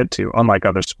can get to, unlike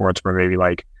other sports where maybe,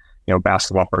 like, you know,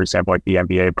 basketball, for example, like the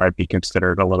NBA might be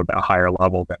considered a little bit higher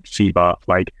level than FIBA.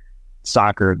 Like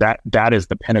soccer, that is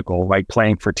the pinnacle. Like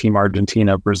playing for Team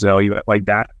Argentina, Brazil,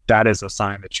 that is a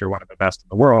sign that you're one of the best in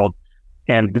the world.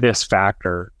 And this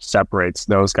factor separates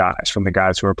those guys from the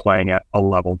guys who are playing at a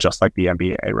level just like the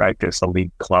NBA, right? This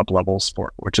elite club level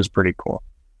sport, which is pretty cool.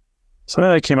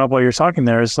 Something that came up while you're talking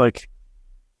there is like,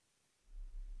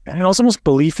 and it's almost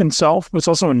belief in self, but it's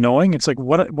also a knowing. It's like,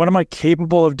 what am I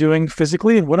capable of doing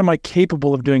physically, and what am I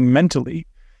capable of doing mentally?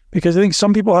 Because I think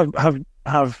some people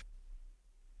have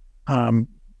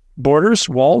borders,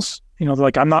 walls. You know, they're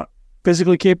like, I'm not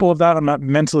physically capable of that. I'm not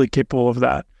mentally capable of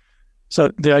that.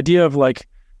 So the idea of like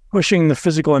pushing the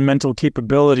physical and mental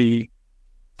capability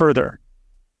further,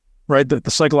 right?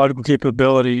 The psychological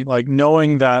capability, like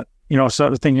knowing that, you know,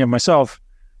 so thinking of myself,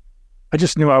 I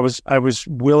just knew I was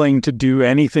willing to do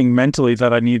anything mentally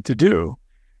that I needed to do,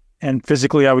 and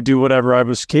physically I would do whatever I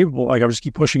was capable. Like I would just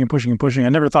keep pushing and pushing and pushing. I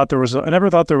never thought there was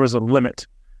a limit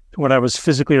to what I was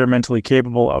physically or mentally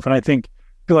capable of. And I feel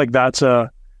like that's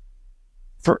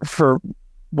for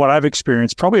what I've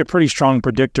experienced, probably a pretty strong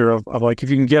predictor of like, if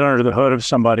you can get under the hood of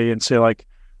somebody and say like,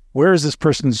 where is this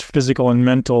person's physical and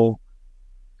mental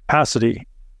capacity?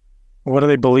 What do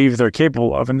they believe they're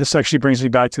capable of? And this actually brings me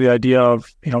back to the idea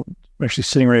of, you know, I'm actually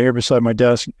sitting right here beside my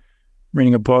desk,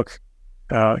 reading a book,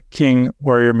 King,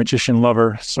 Warrior, Magician,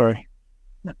 Lover. Sorry.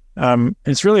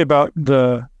 It's really about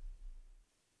the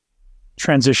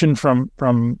transition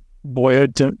from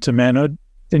boyhood to manhood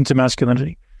into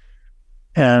masculinity.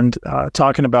 And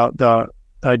talking about the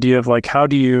idea of like, how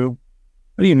do you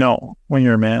know when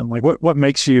you're a man? Like what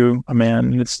makes you a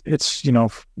man? And it's you know,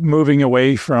 moving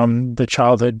away from the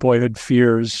childhood, boyhood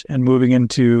fears and moving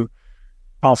into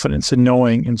confidence and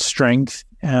knowing and strength.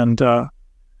 And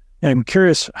I'm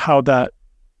curious how that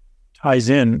ties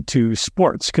in to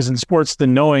sports, because in sports, the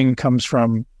knowing comes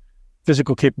from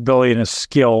physical capability and a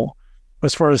skill.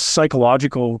 As far as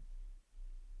psychological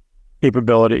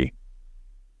capability,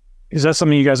 is that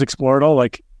something you guys explore at all?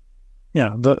 Like,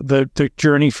 yeah, the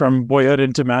journey from boyhood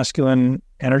into masculine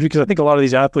energy? Because I think a lot of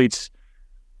these athletes,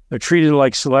 they're treated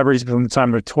like celebrities from the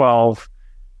time they're 12.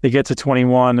 They get to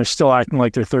 21, they're still acting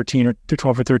like they're 13 or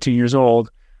 12 or 13 years old,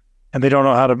 and they don't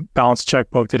know how to balance a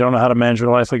checkbook. They don't know how to manage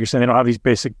their life. Like you're saying, they don't have these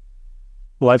basic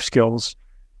life skills.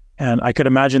 And I could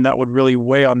imagine that would really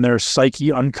weigh on their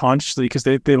psyche unconsciously, because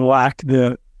they lack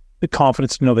the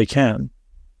confidence to know they can.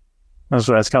 That's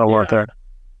kind of work there.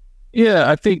 Yeah,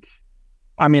 I think,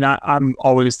 I mean, I'm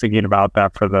always thinking about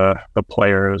that for the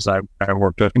players I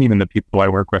worked with, and even the people I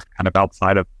work with kind of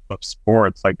outside of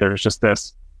sports. Like there's just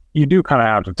this, you do kind of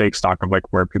have to take stock of like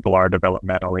where people are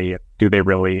developmentally. Do they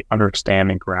really understand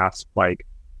and grasp, like,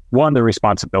 one, the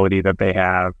responsibility that they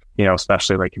have, you know,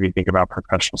 especially like if you think about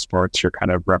professional sports, you're kind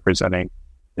of representing,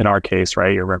 in our case,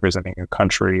 right, you're representing a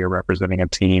country, you're representing a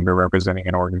team, you're representing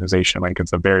an organization. Like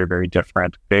it's a very, very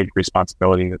different, big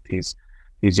responsibility that these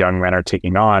young men are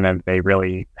taking on, and they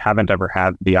really haven't ever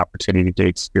had the opportunity to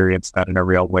experience that in a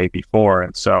real way before.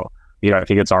 And so, you know, I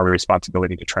think it's our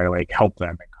responsibility to try to like help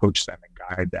them and coach them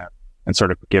and guide them and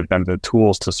sort of give them the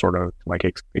tools to sort of like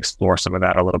explore some of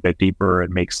that a little bit deeper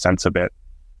and make sense of it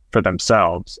for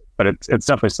themselves. But it's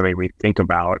definitely something we think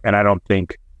about. And I don't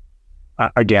think,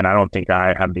 again, I don't think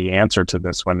I have the answer to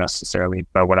this one necessarily,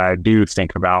 but what I do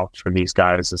think about for these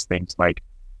guys is things like,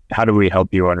 how do we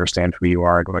help you understand who you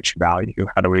are and what you value?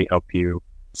 How do we help you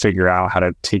figure out how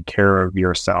to take care of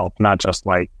yourself, not just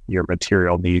like your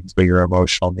material needs, but your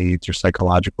emotional needs, your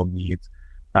psychological needs,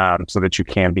 so that you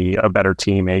can be a better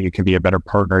teammate, you can be a better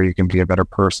partner, you can be a better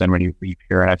person when you leave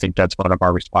here. And I think that's one of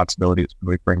our responsibilities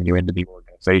when we bring you into the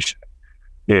organization,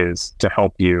 is to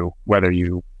help you, whether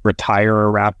you retire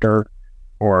a Raptor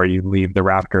or you leave the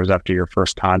Raptors after your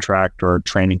first contract or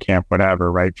training camp,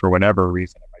 whatever, right? For whatever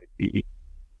reason it might be.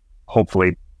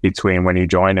 Hopefully between when you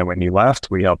joined and when you left,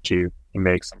 we helped you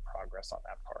make some progress on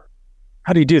that part.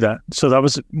 How do you do that? So that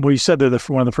was what you said there.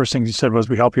 One of the first things you said was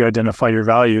we help you identify your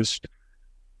values.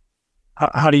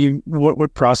 How do you,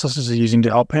 what processes are you using to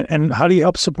help? And how do you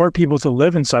help support people to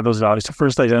live inside those values, to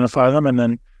first identify them and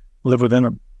then live within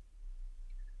them?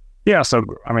 Yeah. So,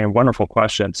 wonderful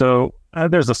question. So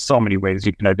there's so many ways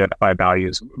you can identify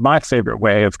values. My favorite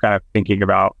way of kind of thinking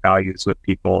about values with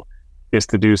people is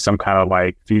to do some kind of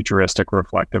like futuristic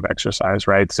reflective exercise,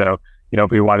 right? So,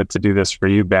 if we wanted to do this for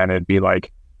you, Ben, it'd be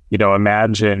like,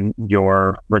 imagine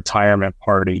your retirement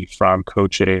party from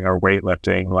coaching or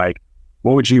weightlifting. Like,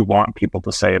 what would you want people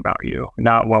to say about you?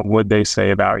 Not what would they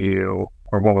say about you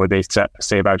or what would they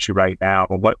say about you right now,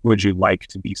 but what would you like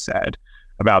to be said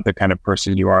about the kind of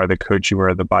person you are, the coach you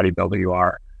are, the bodybuilder you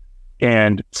are.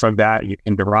 And from that, you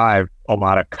can derive a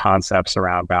lot of concepts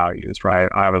around values, right?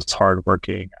 I was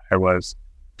hardworking. I was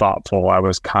thoughtful. I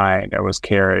was kind. I was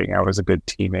caring. I was a good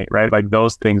teammate, right? Like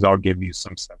those things all give you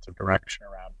some sense of direction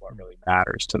around what really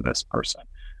matters to this person.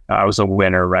 I was a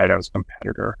winner, right? I was a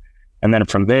competitor. And then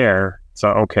from there, so,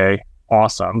 okay,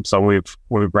 awesome. So we've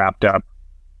wrapped up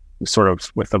sort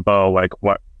of with a bow, like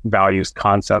what values,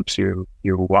 concepts you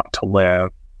want to live.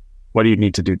 What do you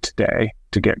need to do today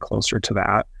to get closer to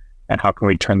that? And how can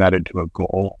we turn that into a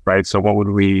goal, right? So what would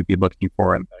we be looking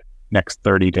for in the next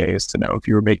 30 days to know if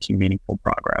you were making meaningful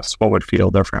progress? What would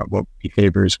feel different? What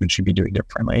behaviors would you be doing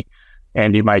differently?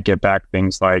 And you might get back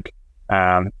things like,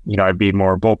 I'd be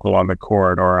more vocal on the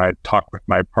court, or I'd talk with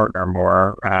my partner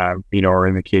more, or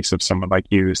in the case of someone like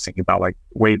you thinking about like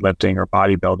weightlifting or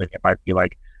bodybuilding, it might be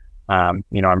like,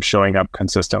 I'm showing up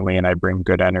consistently and I bring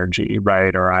good energy,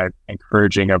 right? Or I'm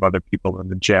encouraging of other people in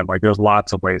the gym. Like there's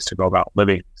lots of ways to go about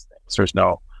living these things. There's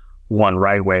no one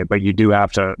right way, but you do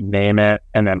have to name it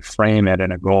and then frame it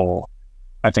in a goal,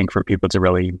 I think, for people to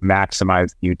really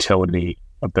maximize the utility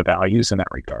of the values in that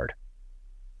regard.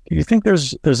 Do you think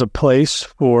there's a place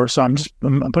for, so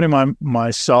I'm putting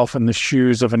myself in the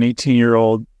shoes of an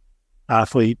 18-year-old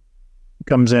athlete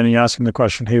comes in and you ask him the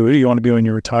question, hey, what do you want to be when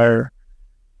you retire?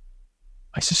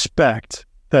 I suspect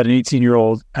that an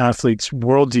 18-year-old athlete's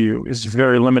worldview is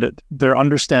very limited. Their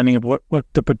understanding of what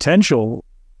the potential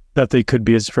that they could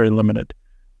be is very limited.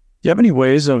 Do you have any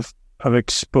ways of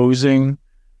exposing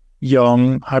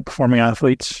young, high-performing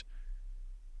athletes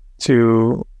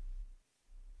to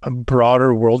a broader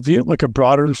worldview, like a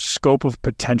broader scope of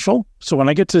potential? So when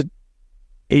I get to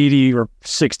 80 or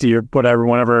 60 or whatever,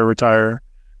 whenever I retire,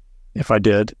 if I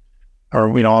did, or,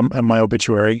 on my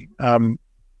obituary, what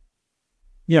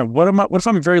if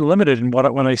I'm very limited in what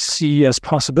I see as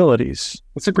possibilities?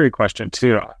 That's a great question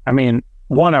too.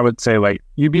 One, I would say like,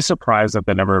 you'd be surprised at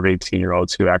the number of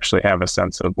 18-year-olds who actually have a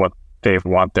sense of what they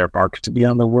want their mark to be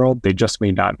on the world. They just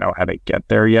may not know how to get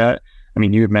there yet.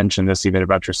 You had mentioned this even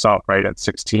about yourself, right? At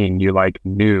 16, you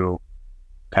knew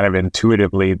kind of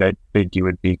intuitively that you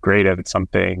would be great at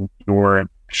something. You weren't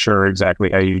sure exactly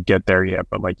how you'd get there yet,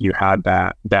 but you had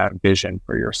that vision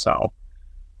for yourself.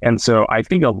 And so I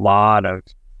think a lot of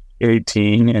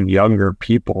 18 and younger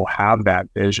people have that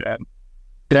vision.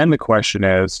 Then the question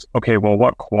is, okay, well,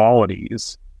 what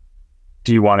qualities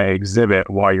do you want to exhibit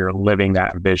while you're living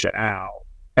that vision out?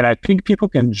 And I think people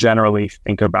can generally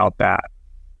think about that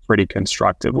pretty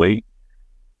constructively,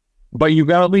 but you've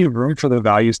got to leave room for the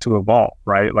values to evolve,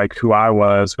 right? Like who I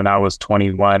was when I was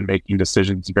 21, making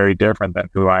decisions very different than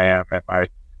who I am in my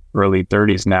early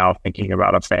 30s now, thinking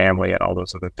about a family and all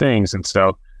those other things. And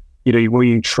so, when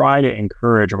you try to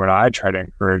encourage, or what I try to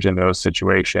encourage in those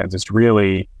situations, is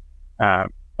really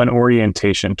an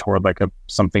orientation toward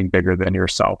something bigger than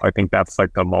yourself. I think that's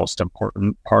the most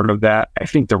important part of that. I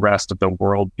think the rest of the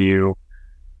worldview,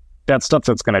 that's stuff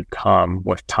that's going to come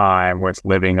with time, with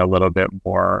living a little bit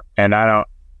more. And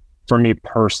for me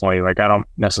personally, I don't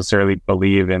necessarily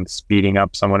believe in speeding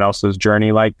up someone else's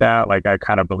journey like that. I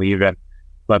kind of believe in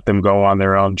let them go on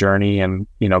their own journey and,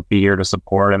 be here to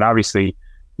support. And obviously,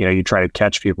 you try to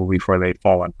catch people before they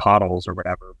fall in potholes or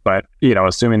whatever. But,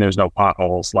 assuming there's no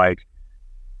potholes,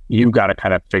 you've got to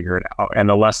kind of figure it out. And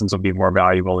the lessons will be more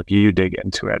valuable if you dig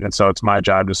into it. And so it's my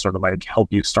job to sort of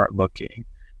help you start looking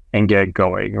and get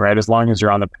going, right? As long as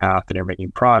you're on the path and you're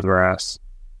making progress,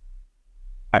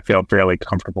 I feel fairly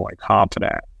comfortable and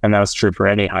confident. And that's true for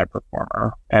any high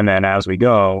performer. And then as we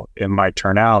go, it might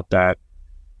turn out that,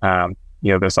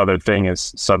 this other thing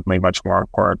is suddenly much more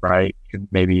important, right?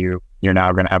 Maybe you're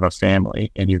now going to have a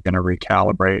family and you're going to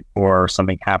recalibrate, or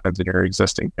something happens in your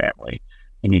existing family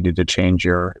and you need to change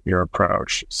your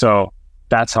approach. So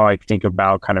that's how I think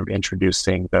about kind of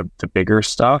introducing the bigger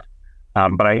stuff.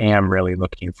 But I am really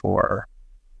looking for,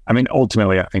 I mean,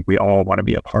 ultimately, I think we all want to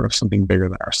be a part of something bigger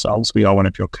than ourselves. We all want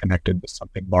to feel connected to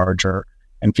something larger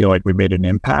and feel like we made an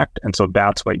impact. And so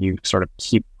that's what you sort of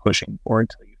keep pushing for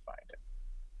until you find it.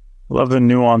 Love the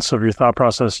nuance of your thought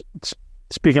process.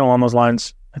 Speaking along those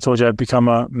lines, I told you I've become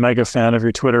a mega fan of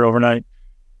your Twitter overnight.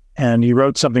 And you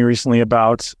wrote something recently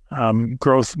about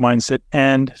growth mindset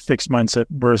and fixed mindset,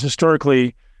 whereas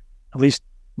historically, at least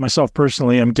myself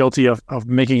personally, I'm guilty of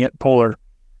making it polar.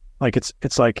 Like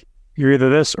it's like you're either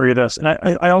this or you're this. And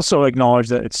I also acknowledge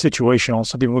that it's situational.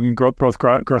 Some people can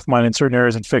growth minded in certain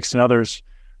areas and fixed in others.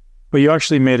 But you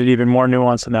actually made it even more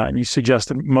nuanced than that. And you suggest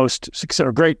that most success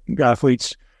or great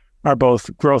athletes are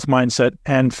both growth mindset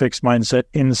and fixed mindset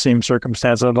in the same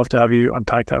circumstance. I'd love to have you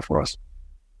unpack that for us.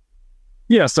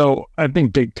 Yeah, so I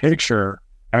think big picture,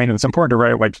 I mean, it's important to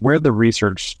write like where the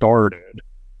research started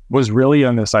was really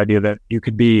on this idea that you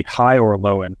could be high or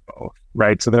low in both,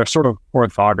 right? So they're sort of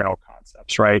orthogonal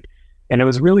concepts, right? And it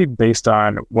was really based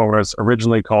on what was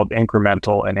originally called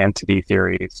incremental and entity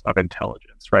theories of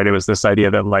intelligence, right? It was this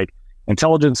idea that like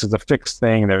intelligence is a fixed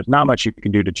thing, there's not much you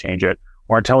can do to change it,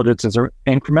 or intelligence is an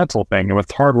incremental thing, and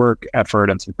with hard work, effort,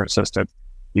 and some persistence,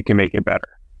 you can make it better.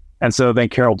 And so then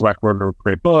Carol Dweck wrote a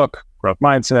great book, Growth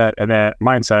Mindset, and then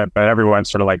Mindset, but everyone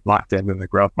sort of like locked into the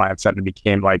growth mindset and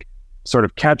became like sort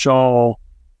of catch-all,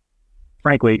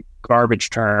 frankly, garbage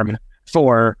term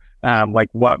for like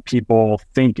what people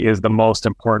think is the most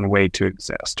important way to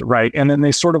exist, right? And then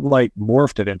they sort of like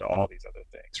morphed it into all these other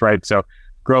things, right? So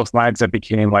growth mindset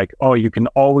became like, oh, you can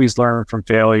always learn from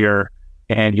failure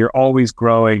and you're always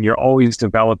growing, you're always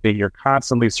developing, you're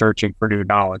constantly searching for new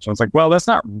knowledge. And it's like, well, that's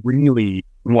not really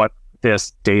what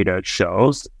this data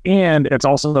shows. And it's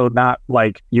also not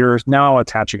like you're now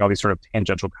attaching all these sort of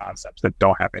tangential concepts that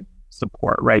don't have any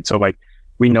support, right? So like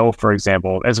we know, for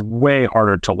example, it's way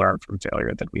harder to learn from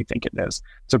failure than we think it is.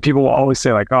 So people will always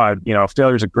say like, oh, you know,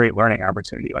 failure is a great learning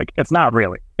opportunity. Like it's not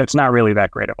really that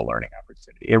great of a learning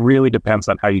opportunity. It really depends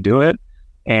on how you do it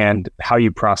and how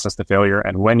you process the failure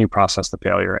and when you process the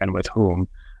failure and with whom.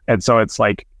 And so it's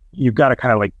like, you've got to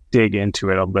kind of like dig into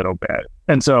it a little bit.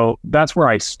 And so that's where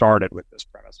I started with this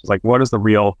premise. It was like, what does the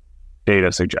real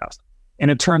data suggest? And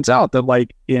it turns out that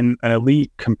like in an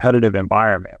elite competitive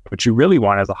environment, what you really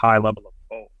want is a high level of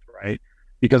both, right?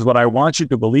 Because what I want you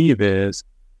to believe is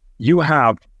you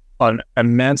have an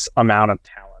immense amount of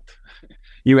talent.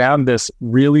 You have this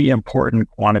really important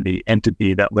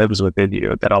entity that lives within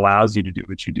you that allows you to do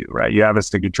what you do, right? You have a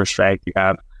signature strength, you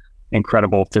have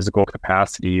incredible physical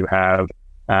capacity, you have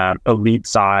elite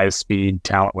size, speed,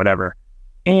 talent, whatever.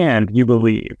 And you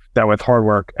believe that with hard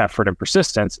work, effort, and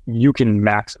persistence, you can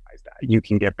maximize that. You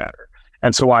can get better.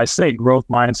 And so I say growth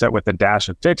mindset with a dash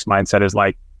of fixed mindset is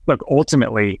like, look,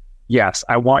 ultimately, yes,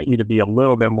 I want you to be a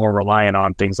little bit more reliant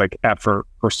on things like effort,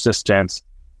 persistence,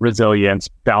 resilience,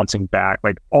 bouncing back,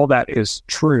 like all that is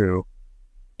true.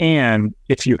 And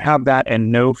if you have that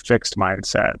and no fixed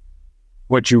mindset,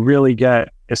 what you really get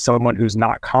is someone who's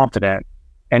not confident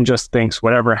and just thinks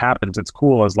whatever happens, it's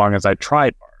cool as long as I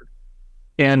tried hard.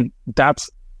 And that's,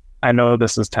 I know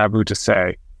this is taboo to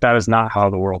say, that is not how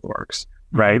the world works,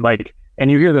 right? Like,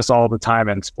 and you hear this all the time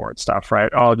in sports stuff,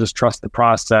 right? Oh, just trust the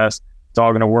process. It's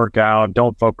all going to work out.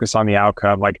 Don't focus on the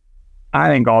outcome. Like, I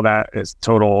think all that is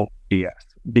total BS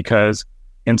because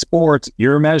in sports,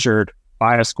 you're measured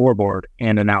by a scoreboard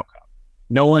and an outcome.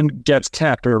 No one gets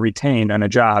kept or retained on a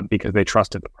job because they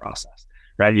trusted the process,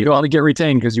 right? You only get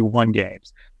retained because you won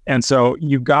games. And so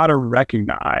you've got to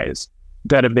recognize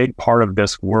that a big part of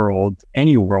this world,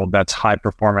 any world that's high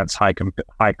performance, high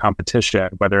competition,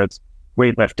 whether it's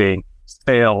weightlifting,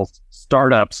 sales,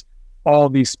 startups, all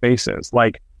these spaces,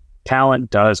 like talent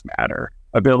does matter.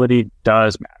 Ability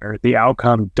does matter. The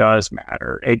outcome does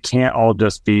matter. It can't all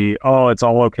just be, oh, it's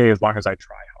all okay as long as I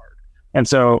try hard. And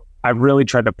so I've really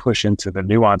tried to push into the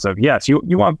nuance of, yes, you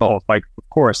want both. Like, of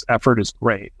course, effort is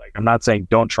great. Like, I'm not saying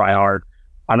don't try hard.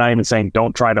 I'm not even saying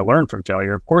don't try to learn from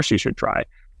failure. Of course you should try.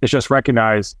 It's just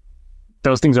recognize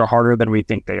those things are harder than we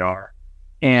think they are.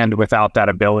 And without that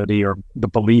ability or the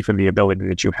belief in the ability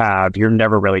that you have, you're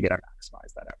never really going to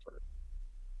maximize that effort.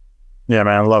 Yeah,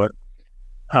 man, I love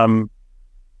it.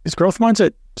 Is growth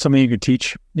mindset something you could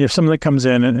teach? You have someone that comes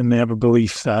in and they have a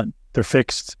belief that they're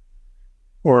fixed,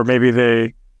 or maybe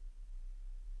they,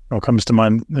 comes to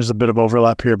mind, there's a bit of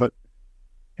overlap here, but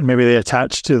maybe they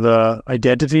attach to the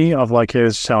identity of like, hey,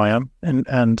 this is how I am. And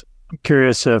I'm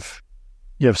curious if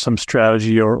you have some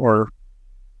strategy or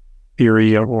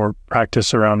theory or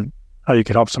practice around how you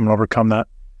could help someone overcome that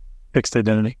fixed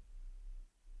identity.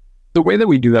 The way that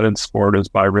we do that in sport is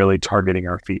by really targeting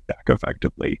our feedback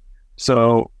effectively.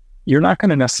 So you're not going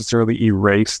to necessarily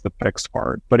erase the fixed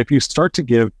part, but if you start to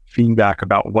give feedback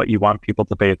about what you want people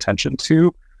to pay attention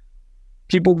to,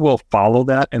 people will follow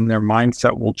that and their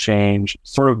mindset will change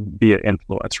sort of via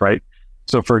influence, right?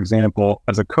 So for example,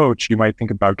 as a coach, you might think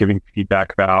about giving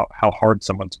feedback about how hard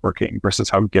someone's working versus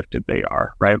how gifted they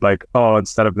are, right? Like, oh,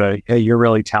 instead of the, hey, you're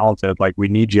really talented, like we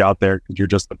need you out there because you're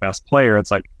just the best player.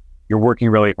 It's like, you're working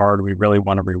really hard. We really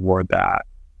want to reward that.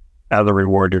 As a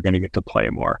reward, you're going to get to play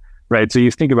more, right? So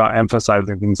you think about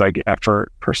emphasizing things like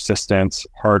effort, persistence,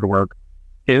 hard work.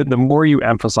 The more you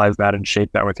emphasize that and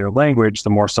shape that with your language, the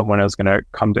more someone is going to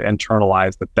come to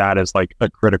internalize that is like a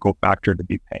critical factor to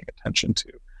be paying attention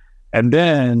to. And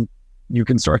then you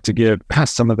can start to give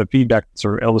past some of the feedback that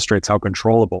sort of illustrates how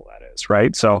controllable that is,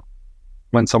 right? So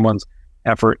when someone's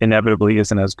effort inevitably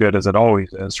isn't as good as it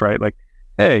always is, right? Like,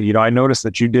 hey, I noticed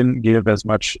that you didn't give as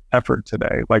much effort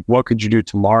today. Like, what could you do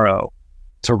tomorrow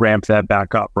to ramp that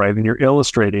back up, right? And you're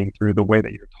illustrating through the way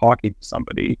that you're talking to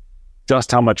somebody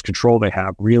just how much control they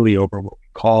have really over what we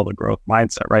call the growth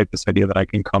mindset, right? This idea that I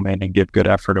can come in and give good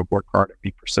effort and work hard and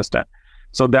be persistent.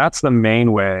 So that's the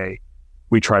main way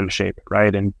we try to shape it,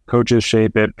 right? And coaches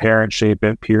shape it, parents shape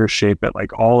it, peers shape it,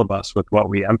 like all of us with what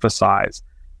we emphasize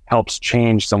helps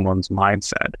change someone's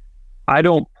mindset. I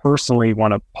don't personally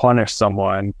want to punish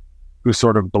someone who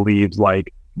sort of believes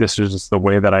like this is just the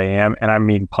way that I am. And I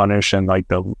mean punish in like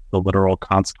the literal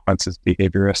consequences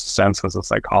behaviorist sense as a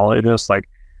psychologist. Like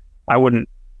I wouldn't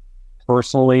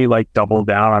personally like double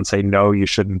down on say, no, you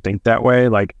shouldn't think that way.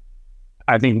 Like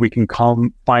I think we can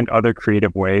find other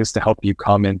creative ways to help you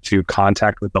come into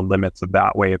contact with the limits of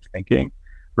that way of thinking,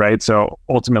 right? So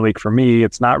ultimately for me,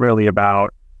 it's not really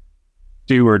about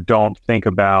do or don't think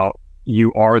about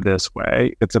you are this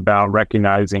way. It's about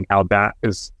recognizing how that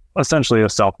is essentially a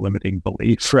self-limiting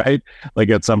belief, right? Like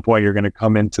at some point you're going to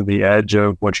come into the edge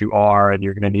of what you are and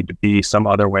you're going to need to be some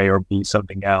other way or be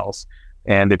something else.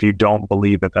 And if you don't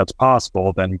believe that that's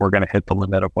possible, then we're going to hit the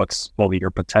limit of what's fully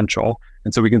your potential.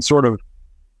 And so we can sort of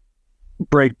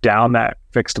break down that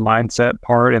fixed mindset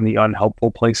part in the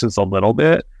unhelpful places a little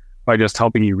bit by just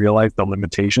helping you realize the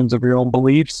limitations of your own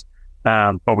beliefs.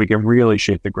 But we can really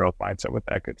shape the growth mindset with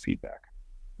that good feedback.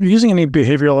 Are you using any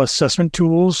behavioral assessment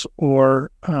tools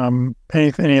or any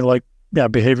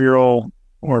behavioral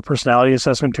or personality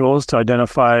assessment tools to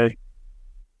identify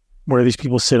where these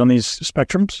people sit on these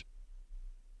spectrums?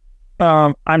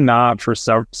 I'm not for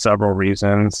several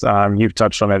reasons. You've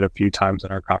touched on it a few times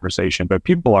in our conversation, but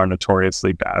people are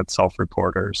notoriously bad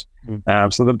self-reporters.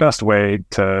 Mm-hmm. So the best way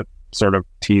to sort of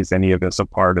tease any of this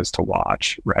apart is to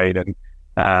watch, right?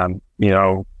 And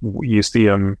you see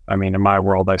them. I mean, in my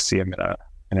world, I see them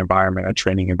in a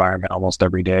training environment almost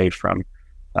every day from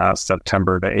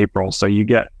September to April. So you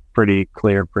get pretty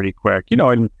clear pretty quick,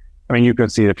 and I mean, you can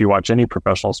see it if you watch any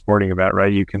professional sporting event,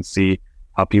 right? You can see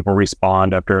how people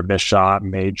respond after a missed shot,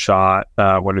 made shot.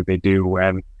 What do they do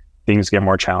when things get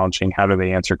more challenging? How do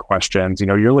they answer questions?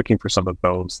 You're looking for some of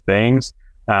those things.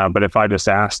 But if I just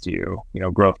asked you,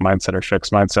 growth mindset or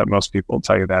fixed mindset, most people will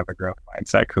tell you they have a growth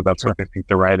mindset because that's what they think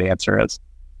the right answer is.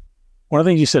 One of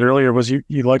the things you said earlier was you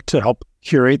like to help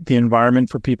curate the environment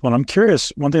for people. And I'm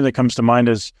curious, one thing that comes to mind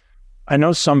is I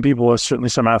know some people, certainly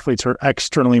some athletes, are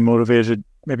externally motivated,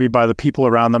 maybe by the people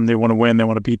around them. They want to win, they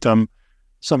want to beat them.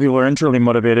 Some people are internally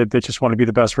motivated. They just want to be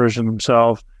the best version of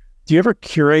themselves. Do you ever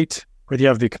curate, or do you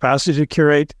have the capacity to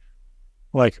curate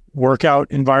like workout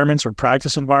environments or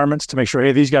practice environments to make sure,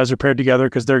 hey, these guys are paired together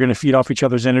because they're going to feed off each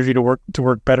other's energy to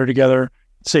work better together,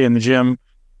 say in the gym,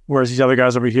 whereas these other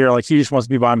guys over here, like he just wants to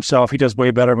be by himself. He does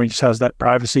way better when he just has that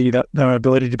privacy, that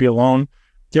ability to be alone.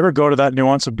 Do you ever go to that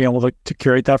nuance of being able to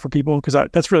curate that for people? Because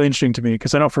that's really interesting to me,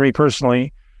 because I know for me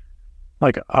personally,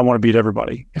 like I want to beat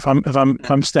everybody. If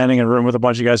I'm standing in a room with a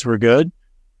bunch of guys who are good,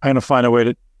 I'm going to find a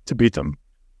way to beat them.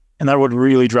 And that would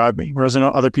really drive me. Whereas I know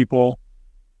other people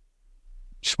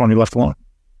just want to be left alone.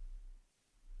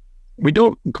 We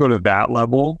don't go to that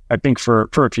level, I think, for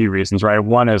a few reasons, right?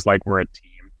 One is like we're a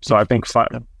team. So I think,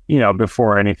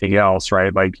 before anything else,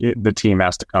 right? Like the team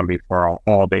has to come before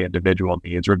all the individual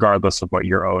needs, regardless of what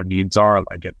your own needs are.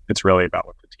 Like it's really about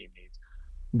what the team needs.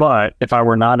 But if I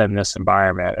were not in this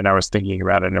environment and I was thinking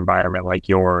about an environment like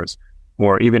yours,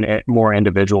 or even more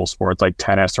individual sports like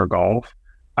tennis or golf,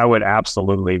 I would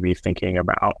absolutely be thinking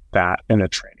about that in a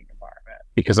training environment,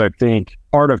 because I think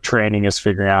part of training is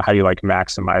figuring out how you like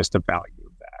maximize the value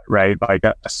of that, right? Like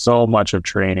so much of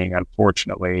training,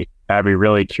 unfortunately, I'd be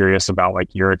really curious about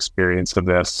like your experience of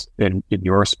this in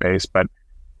your space, but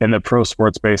in the pro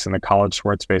sports space and the college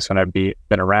sports space when I've been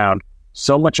around,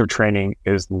 so much of training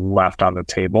is left on the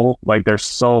table. Like there's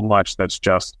so much that's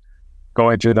just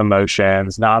going through the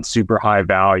motions, not super high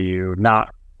value,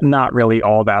 not really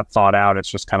all that thought out. It's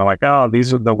just kind of like, oh,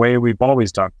 these are the way we've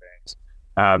always done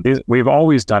things. We've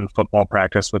always done football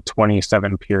practice with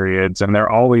 27 periods, and they're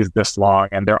always this long,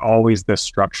 and they're always this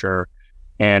structure.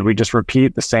 And we just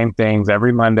repeat the same things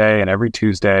every Monday and every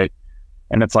Tuesday.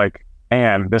 And it's like,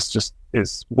 man, this just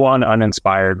is one,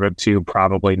 uninspired, but two,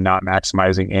 probably not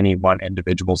maximizing any one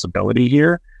individual's ability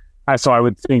here. So I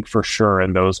would think for sure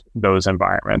in those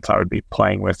environments, I would be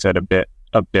playing with it a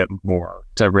bit more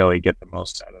to really get the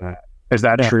most out of that. Is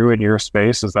that true in your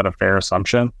space? Is that a fair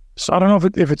assumption? So I don't know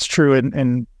if it's true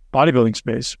in bodybuilding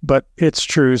space, but it's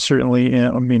true certainly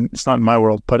I mean, it's not in my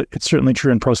world, but it's certainly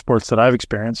true in pro sports that I've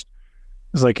experienced.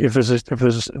 It's like if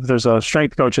there's a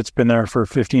strength coach that's been there for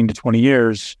 15 to 20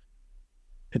 years,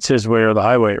 it's his way or the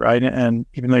highway, right? And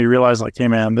even though you realize like, hey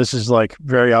man, this is like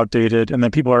very outdated, and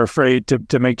then people are afraid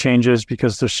to make changes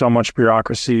because there's so much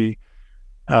bureaucracy.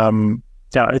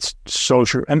 Yeah, it's so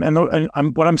true.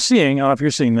 And what I'm seeing, I don't know if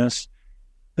you're seeing this,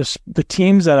 the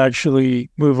teams that actually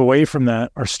move away from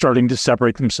that are starting to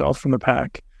separate themselves from the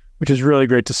pack, which is really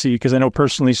great to see, because I know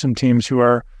personally some teams who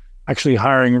are actually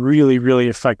hiring really, really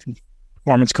effective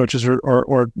performance coaches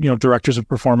or directors of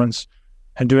performance,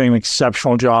 and doing an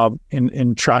exceptional job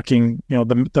in tracking,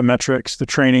 the metrics, the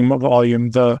training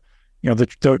volume, the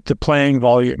playing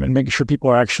volume, and making sure people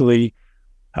are actually,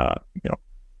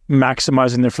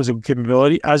 maximizing their physical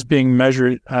capability as being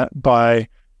measured by,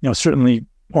 certainly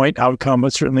point outcome,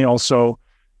 but certainly also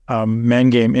man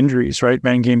game injuries, right?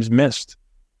 Man games missed,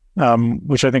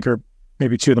 which I think are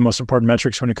maybe two of the most important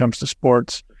metrics when it comes to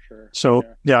sports. For sure. So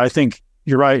yeah, I think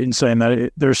you're right in saying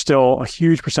that there's still a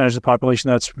huge percentage of the population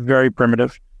that's very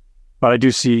primitive, but I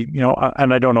do see,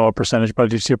 and I don't know a percentage, but I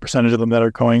do see a percentage of them that are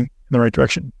going in the right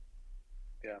direction.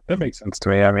 Yeah, that makes sense to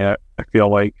me. I mean, I feel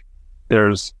like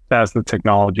as the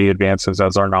technology advances,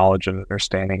 as our knowledge and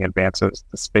understanding advances,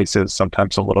 the space is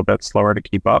sometimes a little bit slower to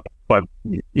keep up, but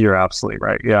you're absolutely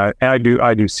right. Yeah. And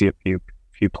I do see a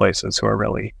few places who are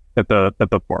really at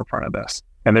the forefront of this,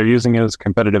 and they're using it as a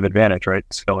competitive advantage, right?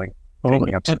 It's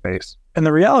taking up space. And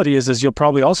the reality is you'll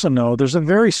probably also know there's a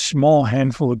very small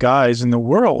handful of guys in the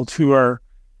world who are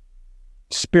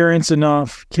experienced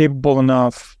enough, capable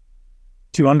enough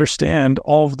to understand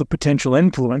all of the potential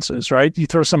influences, right? You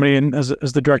throw somebody in as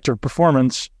the director of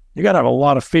performance, you got to have a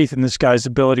lot of faith in this guy's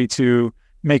ability to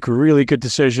make really good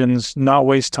decisions, not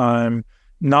waste time,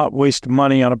 not waste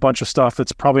money on a bunch of stuff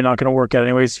that's probably not going to work out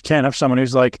anyways. You can't have someone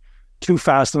who's like too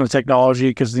fast on the technology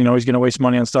because, he's going to waste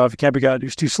money on stuff. You can't be a guy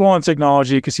who's too slow on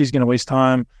technology because he's going to waste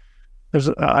time.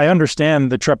 I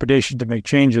understand the trepidation to make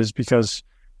changes because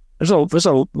there's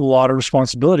a lot of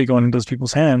responsibility going into those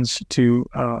people's hands to,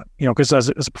 because as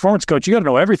a performance coach, you got to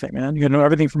know everything, man. You got to know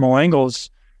everything from all angles.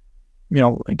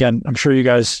 Again, I'm sure you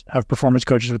guys have performance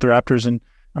coaches with the Raptors, and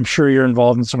I'm sure you're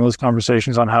involved in some of those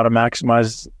conversations on how to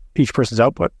maximize each person's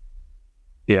output.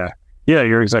 Yeah,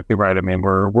 you're exactly right. I mean,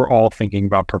 we're all thinking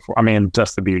about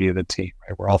that's the beauty of the team,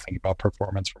 right? We're all thinking about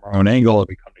performance from our own angle, and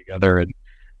we come together,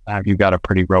 and you've got a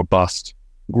pretty robust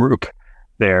group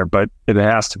there, but it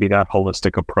has to be that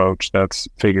holistic approach that's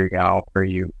figuring out where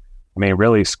you,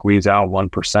 really squeeze out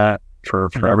 1% for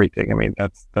everything. I mean,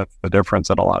 that's the difference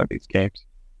in a lot of these games.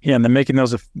 Yeah, and then making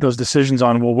those decisions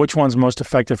on, well, which one's most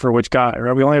effective for which guy,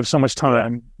 right? We only have so much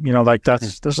time,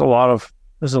 there's a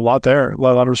lot there, a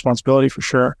lot of responsibility for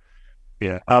sure.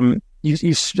 Yeah.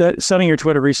 You said on your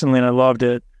Twitter recently, and I loved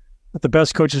it, that the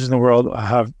best coaches in the world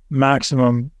have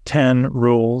maximum 10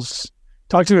 rules.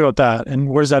 Talk to me about that, and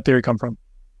where does that theory come from?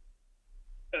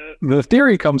 The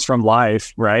theory comes from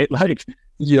life, right? Like,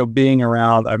 being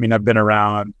around, I've been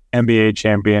around NBA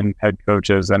champion head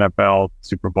coaches, NFL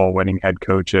Super Bowl winning head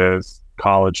coaches,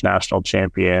 college national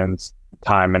champions,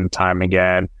 time and time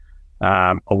again,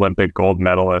 Olympic gold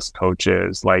medalist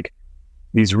coaches, like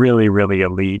these really, really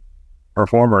elite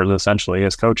performers essentially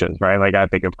as coaches, right? Like I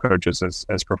think of coaches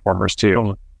as performers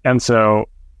too. And so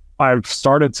I've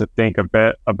started to think a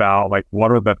bit about like,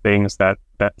 what are the things that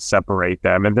separate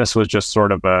them? And this was just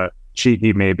sort of a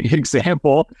cheeky maybe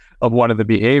example of one of the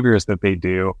behaviors that they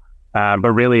do.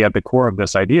 But really at the core of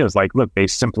this idea is like, look, they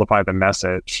simplify the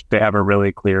message. They have a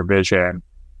really clear vision,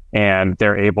 and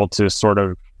they're able to sort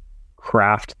of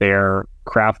craft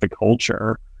the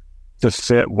culture to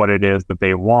fit what it is that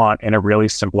they want in a really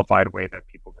simplified way that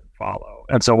people can follow.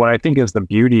 And so what I think is the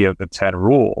beauty of the 10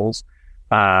 rules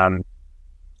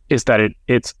is that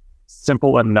it's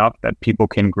simple enough that people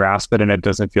can grasp it and it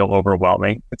doesn't feel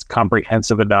overwhelming. It's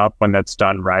comprehensive enough when that's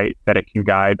done right that it can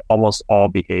guide almost all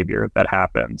behavior that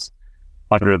happens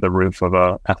under the roof of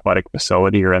a athletic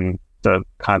facility or in the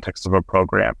context of a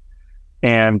program.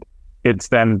 And it's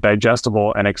then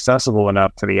digestible and accessible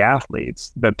enough to the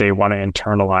athletes that they want to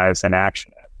internalize and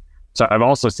action it. So I've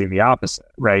also seen the opposite,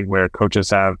 right? Where coaches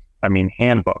have,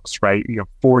 handbooks, right?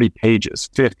 40 pages,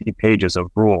 50 pages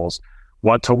of rules,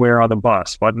 what to wear on the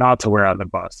bus, what not to wear on the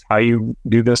bus, how you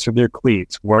do this with your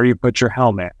cleats, where you put your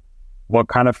helmet, what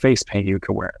kind of face paint you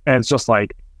can wear. And it's just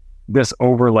like this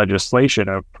over legislation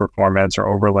of performance or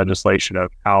over legislation of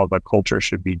how the culture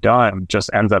should be done just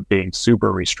ends up being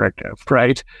super restrictive,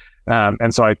 right?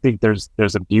 And so I think there's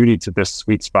a beauty to this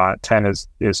sweet spot. 10 is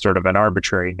sort of an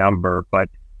arbitrary number, but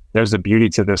there's a beauty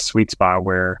to this sweet spot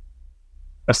where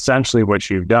essentially what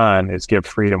you've done is give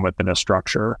freedom within a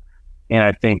structure. And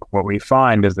I think what we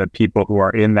find is that people who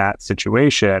are in that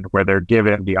situation where they're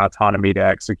given the autonomy to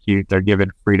execute, they're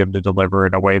given freedom to deliver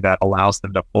in a way that allows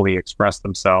them to fully express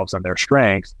themselves and their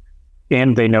strengths,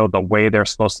 and they know the way they're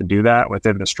supposed to do that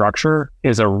within the structure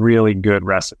is a really good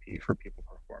recipe for people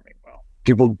performing well.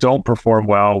 People don't perform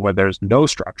well when there's no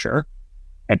structure,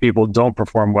 and people don't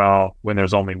perform well when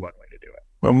there's only one way to do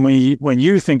it. When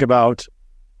you think about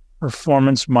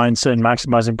performance mindset and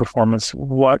maximizing performance,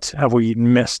 what have we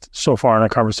missed so far in our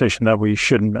conversation that we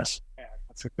shouldn't miss? Yeah,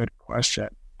 that's a good question.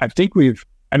 I think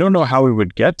I don't know how we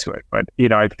would get to it, but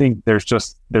I think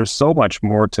there's so much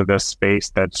more to this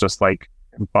space that's just like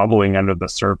bubbling under the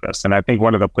surface. And I think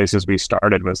one of the places we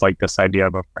started was like this idea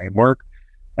of a framework.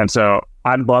 And so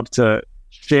I'd love to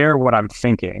share what I'm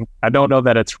thinking. I don't know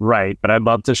that it's right, but I'd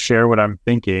love to share what I'm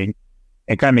thinking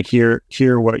and kind of hear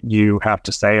what you have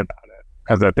to say about it,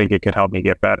 because I think it could help me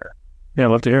get better. Yeah,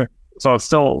 I'd love to hear it. So it's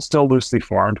still loosely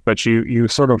formed, but you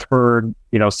sort of heard,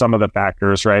 some of the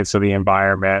factors, right? So the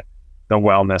environment, the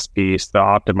wellness piece, the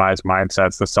optimized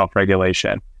mindsets, the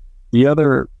self-regulation. The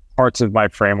other parts of my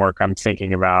framework I'm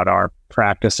thinking about are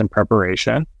practice and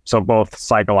preparation. So both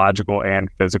psychological and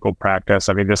physical practice.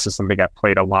 This is something I've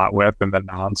played a lot with in the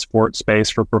non-sport space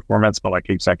for performance, but like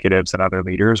executives and other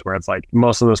leaders, where it's like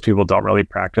most of those people don't really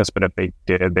practice, but if they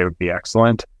did, they would be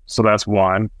excellent. So that's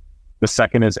one. The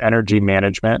second is energy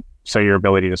management. So your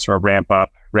ability to sort of ramp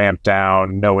up, ramp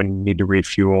down, know when you need to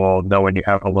refuel, know when you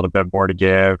have a little bit more to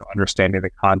give, understanding the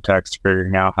context,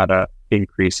 figuring out how to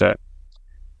increase it.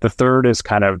 The third is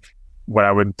kind of what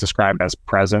I would describe as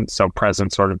presence. So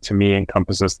presence sort of to me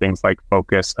encompasses things like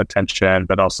focus, attention,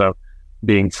 but also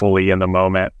being fully in the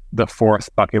moment. The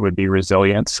fourth bucket would be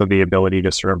resilience. So the ability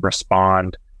to sort of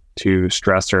respond to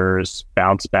stressors,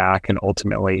 bounce back, and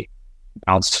ultimately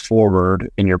bounce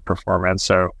forward in your performance.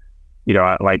 So,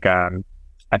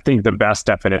 I think the best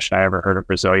definition I ever heard of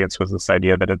resilience was this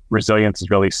idea that resilience is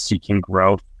really seeking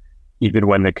growth even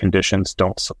when the conditions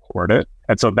don't support it.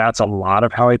 And so that's a lot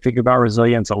of how I think about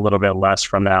resilience, a little bit less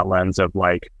from that lens of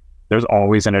like, there's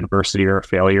always an adversity or a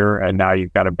failure, and now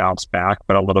you've got to bounce back,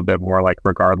 but a little bit more like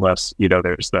regardless,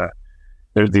 there's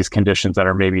these conditions that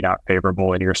are maybe not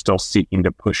favorable and you're still seeking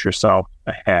to push yourself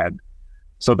ahead.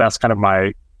 So that's kind of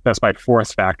my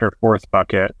fourth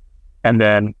bucket. And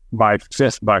then my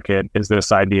fifth bucket is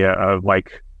this idea of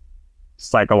like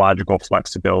psychological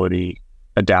flexibility,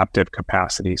 adaptive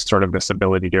capacity, sort of this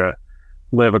ability to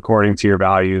live according to your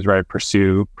values, right?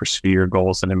 Pursue your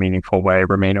goals in a meaningful way,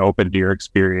 remain open to your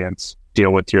experience,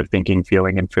 deal with your thinking,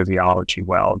 feeling, and physiology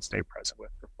well, and stay present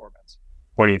with performance.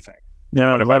 What do you think?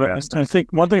 Yeah, I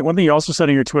think one thing you also said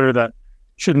in your Twitter that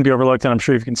shouldn't be overlooked, and I'm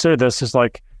sure you've considered this, is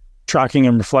like tracking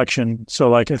and reflection. So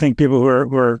like, I think people who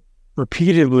are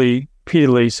repeatedly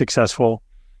successful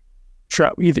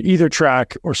either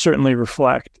track or certainly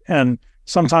reflect. And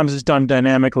sometimes it's done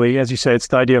dynamically. As you say, it's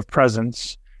the idea of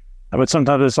presence. But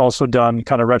sometimes it's also done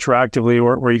kind of retroactively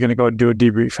where you're going to go and do a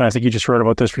debrief. And I think you just wrote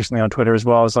about this recently on Twitter as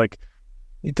well. It's like,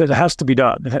 it has to be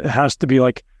done. It has to be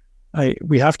like,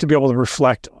 we have to be able to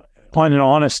reflect in an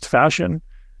honest fashion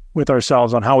with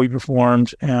ourselves on how we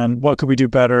performed and what could we do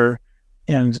better.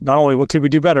 And not only what could we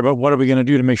do better, but what are we going to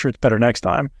do to make sure it's better next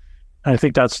time? And I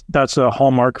think that's a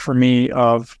hallmark for me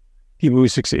of people who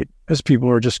succeed, as people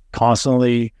who are just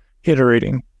constantly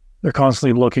iterating. They're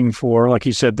constantly looking for, like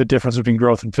you said, the difference between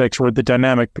growth and fixed, or the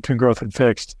dynamic between growth and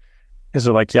fixed. Is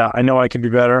they're like, yeah, I know I can be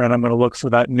better, and I'm going to look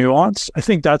for that nuance. I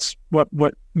think that's what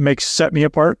set me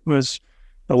apart was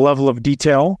the level of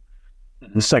detail,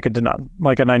 second to none.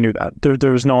 Like, and I knew that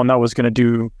there was no one that was going to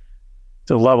do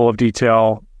the level of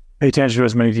detail, pay attention to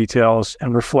as many details,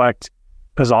 and reflect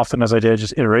as often as I did.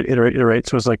 Just iterate.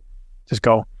 So it's like, just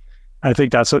go. I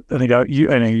think I know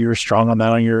you were strong on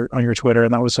that on your Twitter,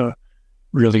 and that was a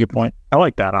really good point. I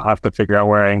like that. I'll have to figure out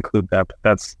where I include that, but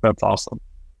that's awesome.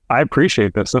 I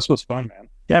appreciate this. This was fun, man.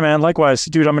 Yeah, man. Likewise,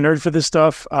 dude. I'm a nerd for this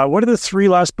stuff. What are the 3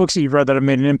 last books that you've read that have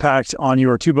made an impact on you,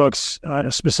 or 2 books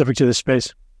specific to this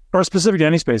space? or specific to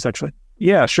any space, actually.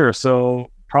 Yeah, sure.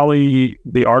 So probably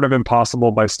The Art of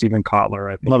Impossible by Stephen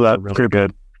Kotler. I think Love that. It's a really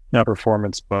good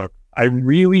performance book. I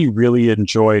really, really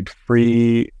enjoyed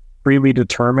Freely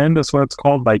Determined is what it's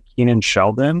called by Keenan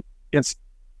Sheldon. It's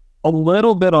a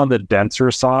little bit on the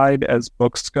denser side as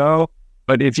books go,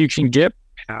 but if you can get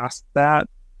past that,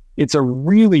 it's a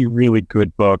really, really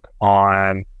good book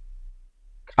on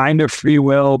kind of free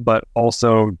will, but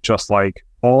also just like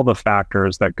all the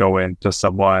factors that go into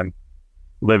someone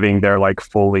living their like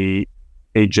fully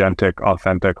agentic,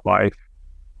 authentic life.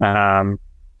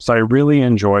 So I really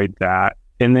enjoyed that.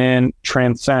 And then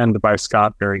Transcend by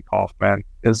Scott Barry Kaufman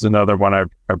is another one I've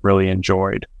really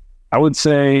enjoyed. I would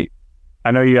say,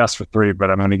 I know you asked for 3,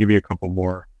 but I'm going to give you a couple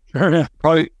more. Sure.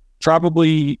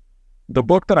 Probably the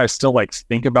book that I still like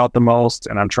think about the most,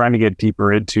 and I'm trying to get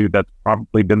deeper into, that's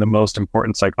probably been the most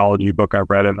important psychology book I've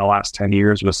read in the last 10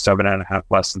 years, was 7.5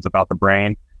 Lessons About the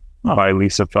Brain by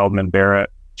Lisa Feldman Barrett.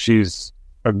 She's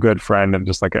a good friend and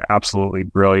just like an absolutely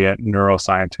brilliant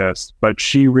neuroscientist, but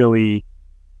she really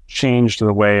changed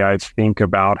the way I think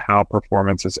about how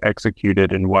performance is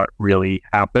executed and what really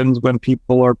happens when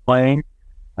people are playing.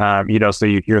 So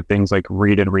you hear things like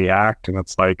read and react, and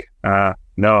it's like,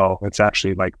 no, it's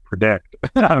actually like predict,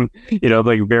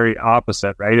 like very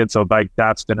opposite, right? And so like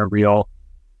that's been a real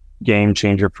game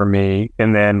changer for me.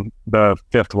 And then the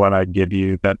 5th one I'd give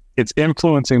you, that it's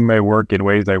influencing my work in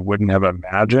ways I wouldn't have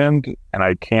imagined, and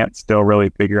I can't still really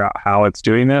figure out how it's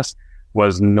doing this,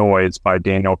 was Noise by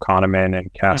Daniel Kahneman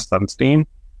and Cass Sunstein.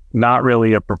 Not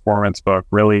really a performance book,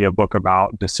 really a book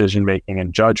about decision-making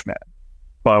and judgment.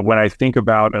 But when I think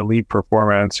about elite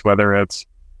performance, whether it's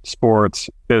sports,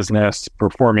 business,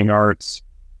 performing arts,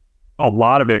 a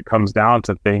lot of it comes down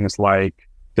to things like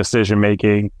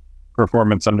decision-making,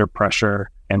 performance under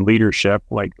pressure, and leadership,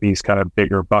 like these kind of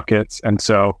bigger buckets. And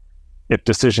so if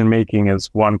decision-making is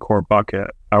one core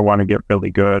bucket, I want to get really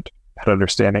good at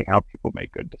understanding how people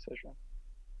make good decisions.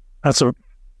 That's a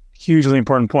hugely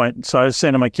important point. So I was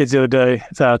saying to my kids the other day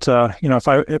that,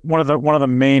 one of the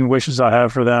main wishes I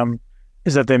have for them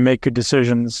is that they make good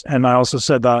decisions. And I also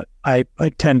said that I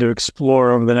tend to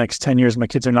explore over the next 10 years, my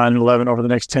kids are 9 and 11, over the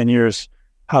next 10 years,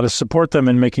 how to support them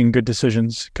in making good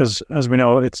decisions. Because as we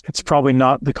know, it's probably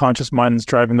not the conscious mind that's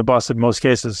driving the bus in most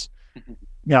cases.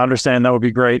 Yeah, understanding that would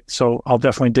be great. So I'll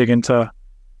definitely dig into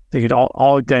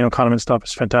all Daniel Kahneman stuff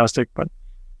is fantastic. But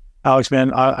Alex,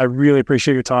 man, I really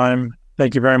appreciate your time.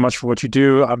 Thank you very much for what you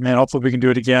do. Man, hopefully we can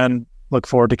do it again. Look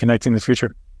forward to connecting in the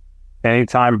future.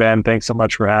 Anytime, Ben. Thanks so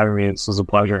much for having me. This was a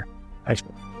pleasure. Thanks.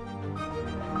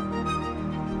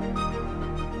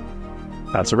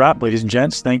 That's a wrap, ladies and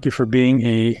gents. Thank you for being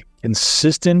a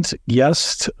consistent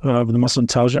guest of the Muscle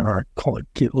Intelligence, or call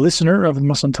it listener of the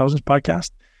Muscle Intelligence podcast.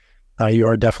 You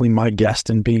are definitely my guest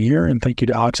in being here. And thank you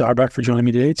to Alex Auerbach for joining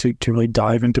me today to really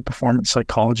dive into performance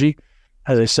psychology.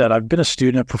 As I said, I've been a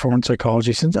student of performance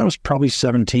psychology since I was probably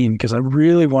 17, because I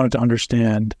really wanted to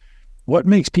understand what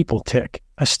makes people tick.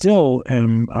 I still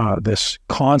am this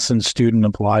constant student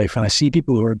of life, and I see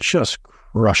people who are just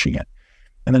crushing it.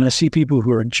 And then I see people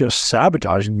who are just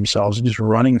sabotaging themselves and just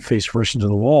running face first into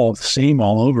the wall, the same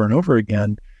all over and over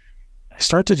again. I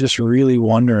start to just really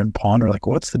wonder and ponder, like,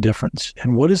 what's the difference?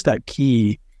 And what is that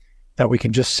key that we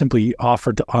can just simply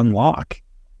offer to unlock,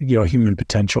 human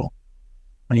potential?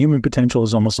 And human potential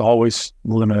is almost always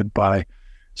limited by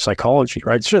psychology,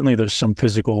 right? Certainly there's some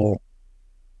physical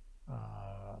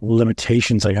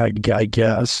limitations, I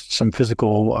guess, some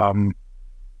physical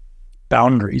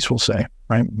boundaries, we'll say,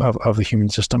 right, of the human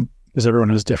system, because everyone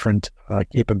has different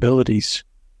capabilities.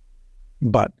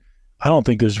 But I don't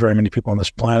think there's very many people on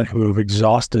this planet who have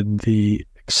exhausted the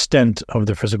extent of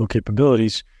their physical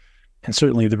capabilities. And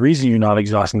certainly the reason you're not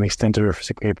exhausting the extent of your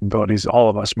physical capabilities, all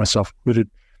of us, myself included,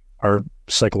 are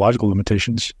psychological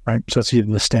limitations, right? So it's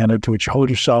either the standard to which you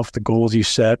hold yourself, the goals you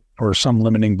set, or some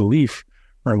limiting belief,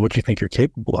 or what you think you're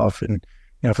capable of. And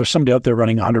if there's somebody out there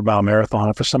running a 100-mile marathon,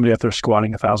 if there's somebody out there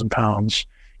squatting 1,000 pounds,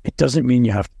 it doesn't mean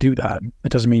you have to do that. It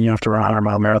doesn't mean you have to run a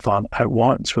 100-mile marathon at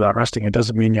once without resting. It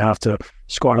doesn't mean you have to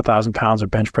squat 1,000 pounds or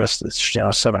bench press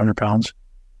 700 pounds.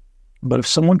 But if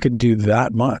someone could do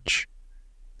that much,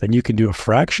 then you can do a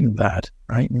fraction of that,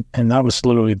 right? And that was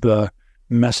literally the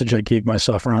message I gave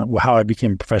myself around how I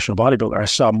became a professional bodybuilder. I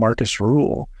saw Marcus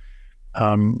Rule,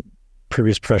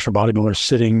 previous professional bodybuilder,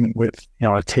 sitting with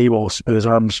a table with his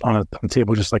arms on a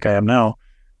table just like I am now,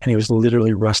 and he was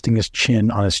literally resting his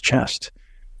chin on his chest.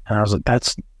 And I was like,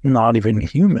 that's not even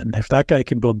human. If that guy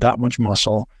can build that much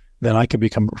muscle, then I could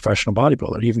become a professional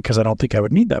bodybuilder, even because I don't think I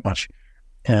would need that much.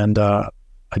 And I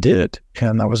did,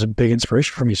 and that was a big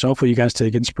inspiration for me. So hopefully you guys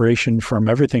take inspiration from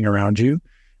everything around you,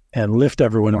 and lift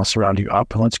everyone else around you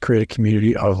up. And let's create a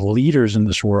community of leaders in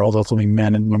this world, ultimately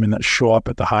men and women that show up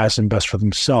at the highest and best for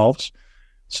themselves,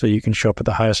 so you can show up at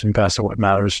the highest and best at what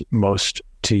matters most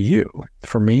to you.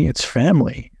 For me, it's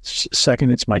family.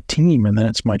 Second, it's my team. And then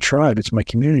it's my tribe. It's my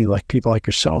community, like people like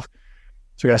yourself.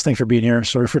 So guys, thanks for being here.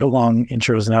 Sorry for the long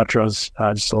intros and outros.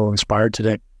 Just a little inspired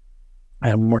today.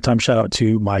 And one more time, shout out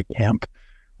to my camp,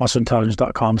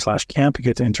 muscleintelligence.com/camp. You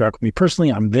get to interact with me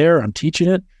personally. I'm there. I'm teaching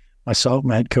it. Myself,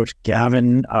 my head coach,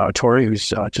 Gavin Torrey,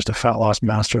 who's just a fat loss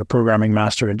master, a programming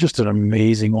master, and just an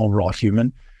amazing overall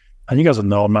human. And you guys will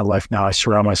know in my life now, I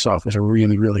surround myself with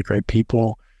really, really great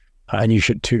people. And you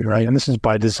should too, right? And this is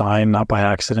by design, not by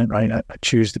accident, right? I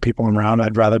choose the people I'm around.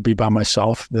 I'd rather be by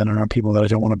myself than around people that I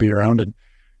don't want to be around. And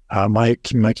my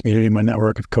community, my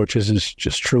network of coaches is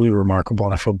just truly remarkable.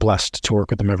 And I feel blessed to work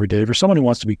with them every day. For someone who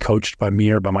wants to be coached by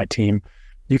me or by my team,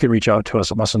 you can reach out to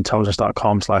us at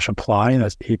muscleintelligence.com/apply.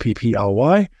 That's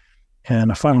APPLY.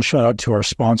 And a final shout out to our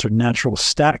sponsor,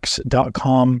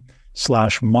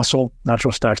 naturalstacks.com/muscle,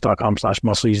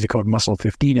 naturalstacks.com/muscle. Use the code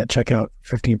muscle15 at checkout,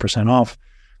 15% off.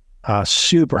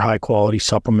 Super high quality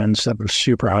supplements that are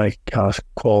super high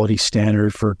quality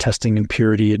standard for testing and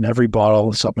purity. And every bottle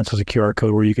of supplements has a QR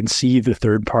code where you can see the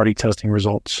third-party testing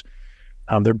results.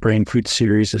 Their brain food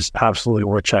series is absolutely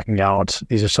worth checking out.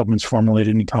 These are supplements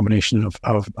formulated in combination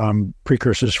of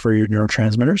precursors for your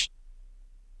neurotransmitters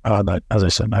that, as I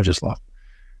said, I just love.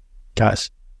 Guys,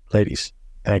 ladies,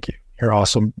 thank you. You're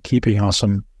awesome. Keep being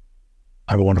awesome.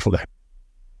 Have a wonderful day.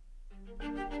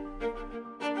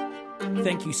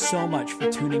 Thank you so much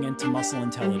for tuning into Muscle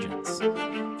Intelligence.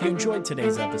 If you enjoyed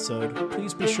today's episode,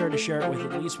 please be sure to share it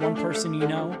with at least one person you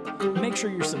know. Make sure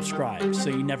you're subscribed so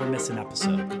you never miss an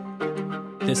episode.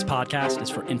 This podcast is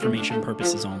for information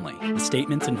purposes only. The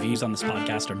statements and views on this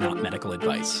podcast are not medical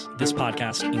advice. This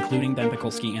podcast, including Ben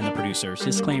Pekulski and the producers,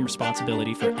 disclaim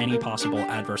responsibility for any possible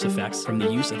adverse effects from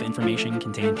the use of information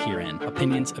contained herein.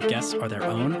 Opinions of guests are their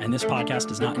own, and this podcast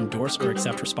does not endorse or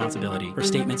accept responsibility for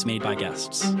statements made by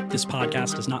guests. This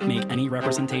podcast does not make any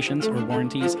representations or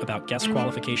warranties about guest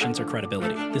qualifications or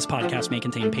credibility. This podcast may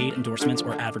contain paid endorsements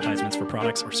or advertisements for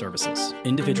products or services.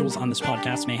 Individuals on this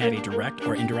podcast may have a direct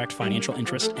or indirect financial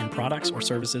interest in products or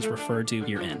services referred to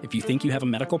herein. If you think you have a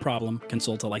medical problem,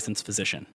 consult a licensed physician.